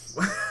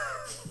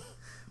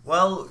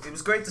 Well, it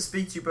was great to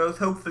speak to you both.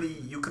 Hopefully,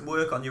 you can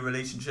work on your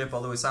relationship.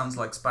 Although it sounds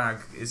like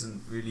Spag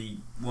isn't really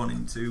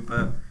wanting to,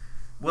 but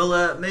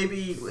we'll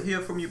maybe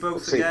hear from you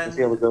both See how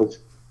again it goes.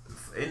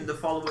 in the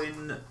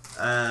following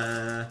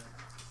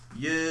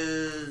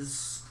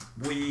years,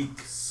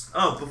 weeks.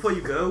 Oh, before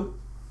you go,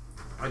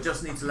 I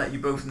just need to let you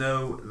both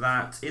know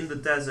that In the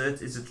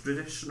Desert is a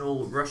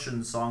traditional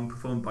Russian song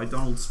performed by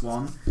Donald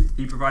Swan.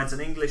 He provides an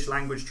English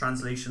language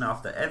translation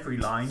after every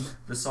line.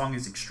 The song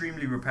is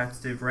extremely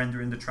repetitive,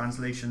 rendering the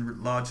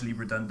translation largely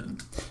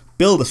redundant.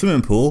 Build a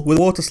swimming pool with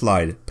a water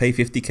slide. Pay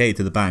 50k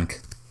to the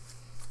bank.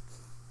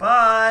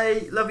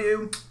 Bye! Love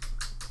you!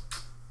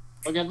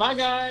 Okay, bye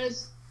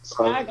guys.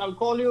 Spag, I'll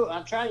call you.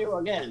 I'll try you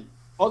again.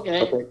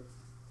 Okay. Okay.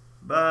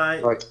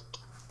 Bye! Right.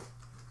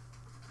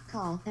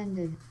 Call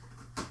ended.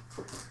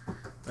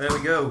 There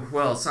we go.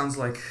 Well, sounds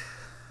like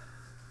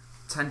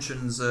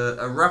tensions are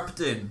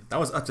erupting That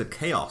was utter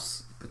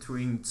chaos.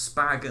 between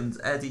Spag and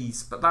Eddie.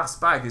 But that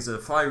Spag is a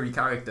fiery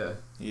character.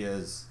 He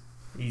is.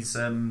 He's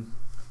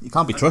You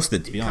can't be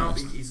trusted, to he be can't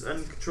honest. he's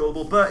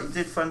uncontrollable, but he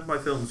did fund my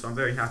film, so I'm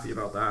very happy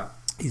about that.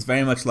 He's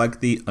very much like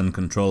the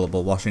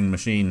uncontrollable washing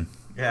machine.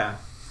 Yeah.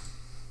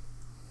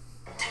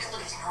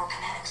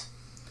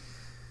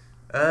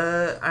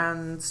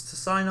 And to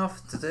sign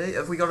off today,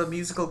 have we got a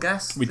musical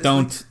guest? We this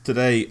don't week?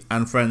 today,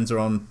 and friends are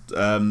on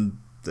on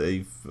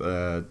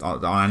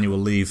annual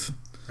leave.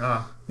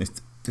 Ah,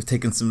 They've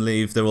taken some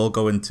leave. They're all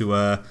going to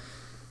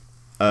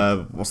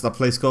what's that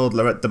place called?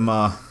 Lorette de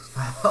Mar.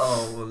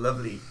 oh,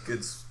 lovely.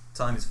 Good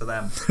times for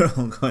them. They're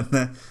all going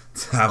there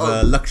to have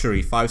a Oh.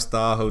 luxury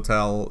 5-star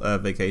hotel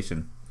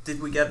vacation.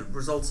 Did we get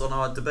results on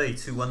our debate?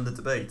 Who won the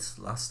debate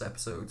last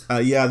episode?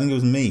 Yeah, I think it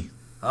was me.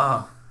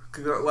 Ah,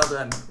 well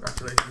then,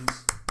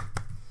 congratulations.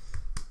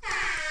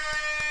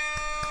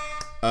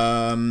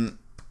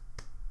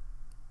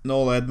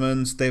 Noel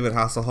Edmonds, David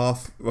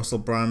Hasselhoff, Russell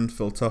Brand,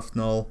 Phil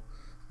Tufnell,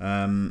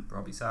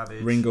 Robbie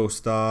Savage. Ringo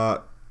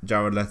Starr,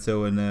 Jared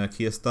Leto, and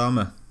Keir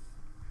Starmer.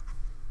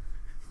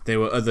 There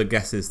were other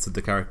guesses to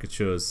the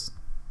caricatures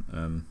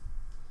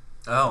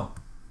Oh,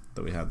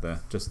 that we had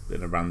there, just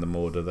in a random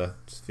order there,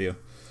 just for you.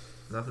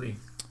 lovely.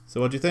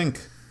 So what do you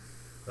think?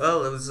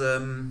 Well, it was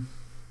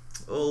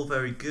all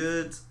very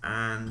good,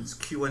 and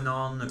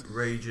QAnon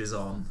rages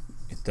on.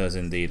 It does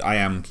indeed. I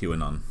am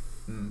QAnon.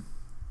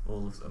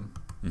 All of them.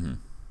 Mm-hmm.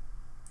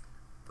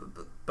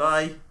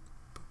 Bye.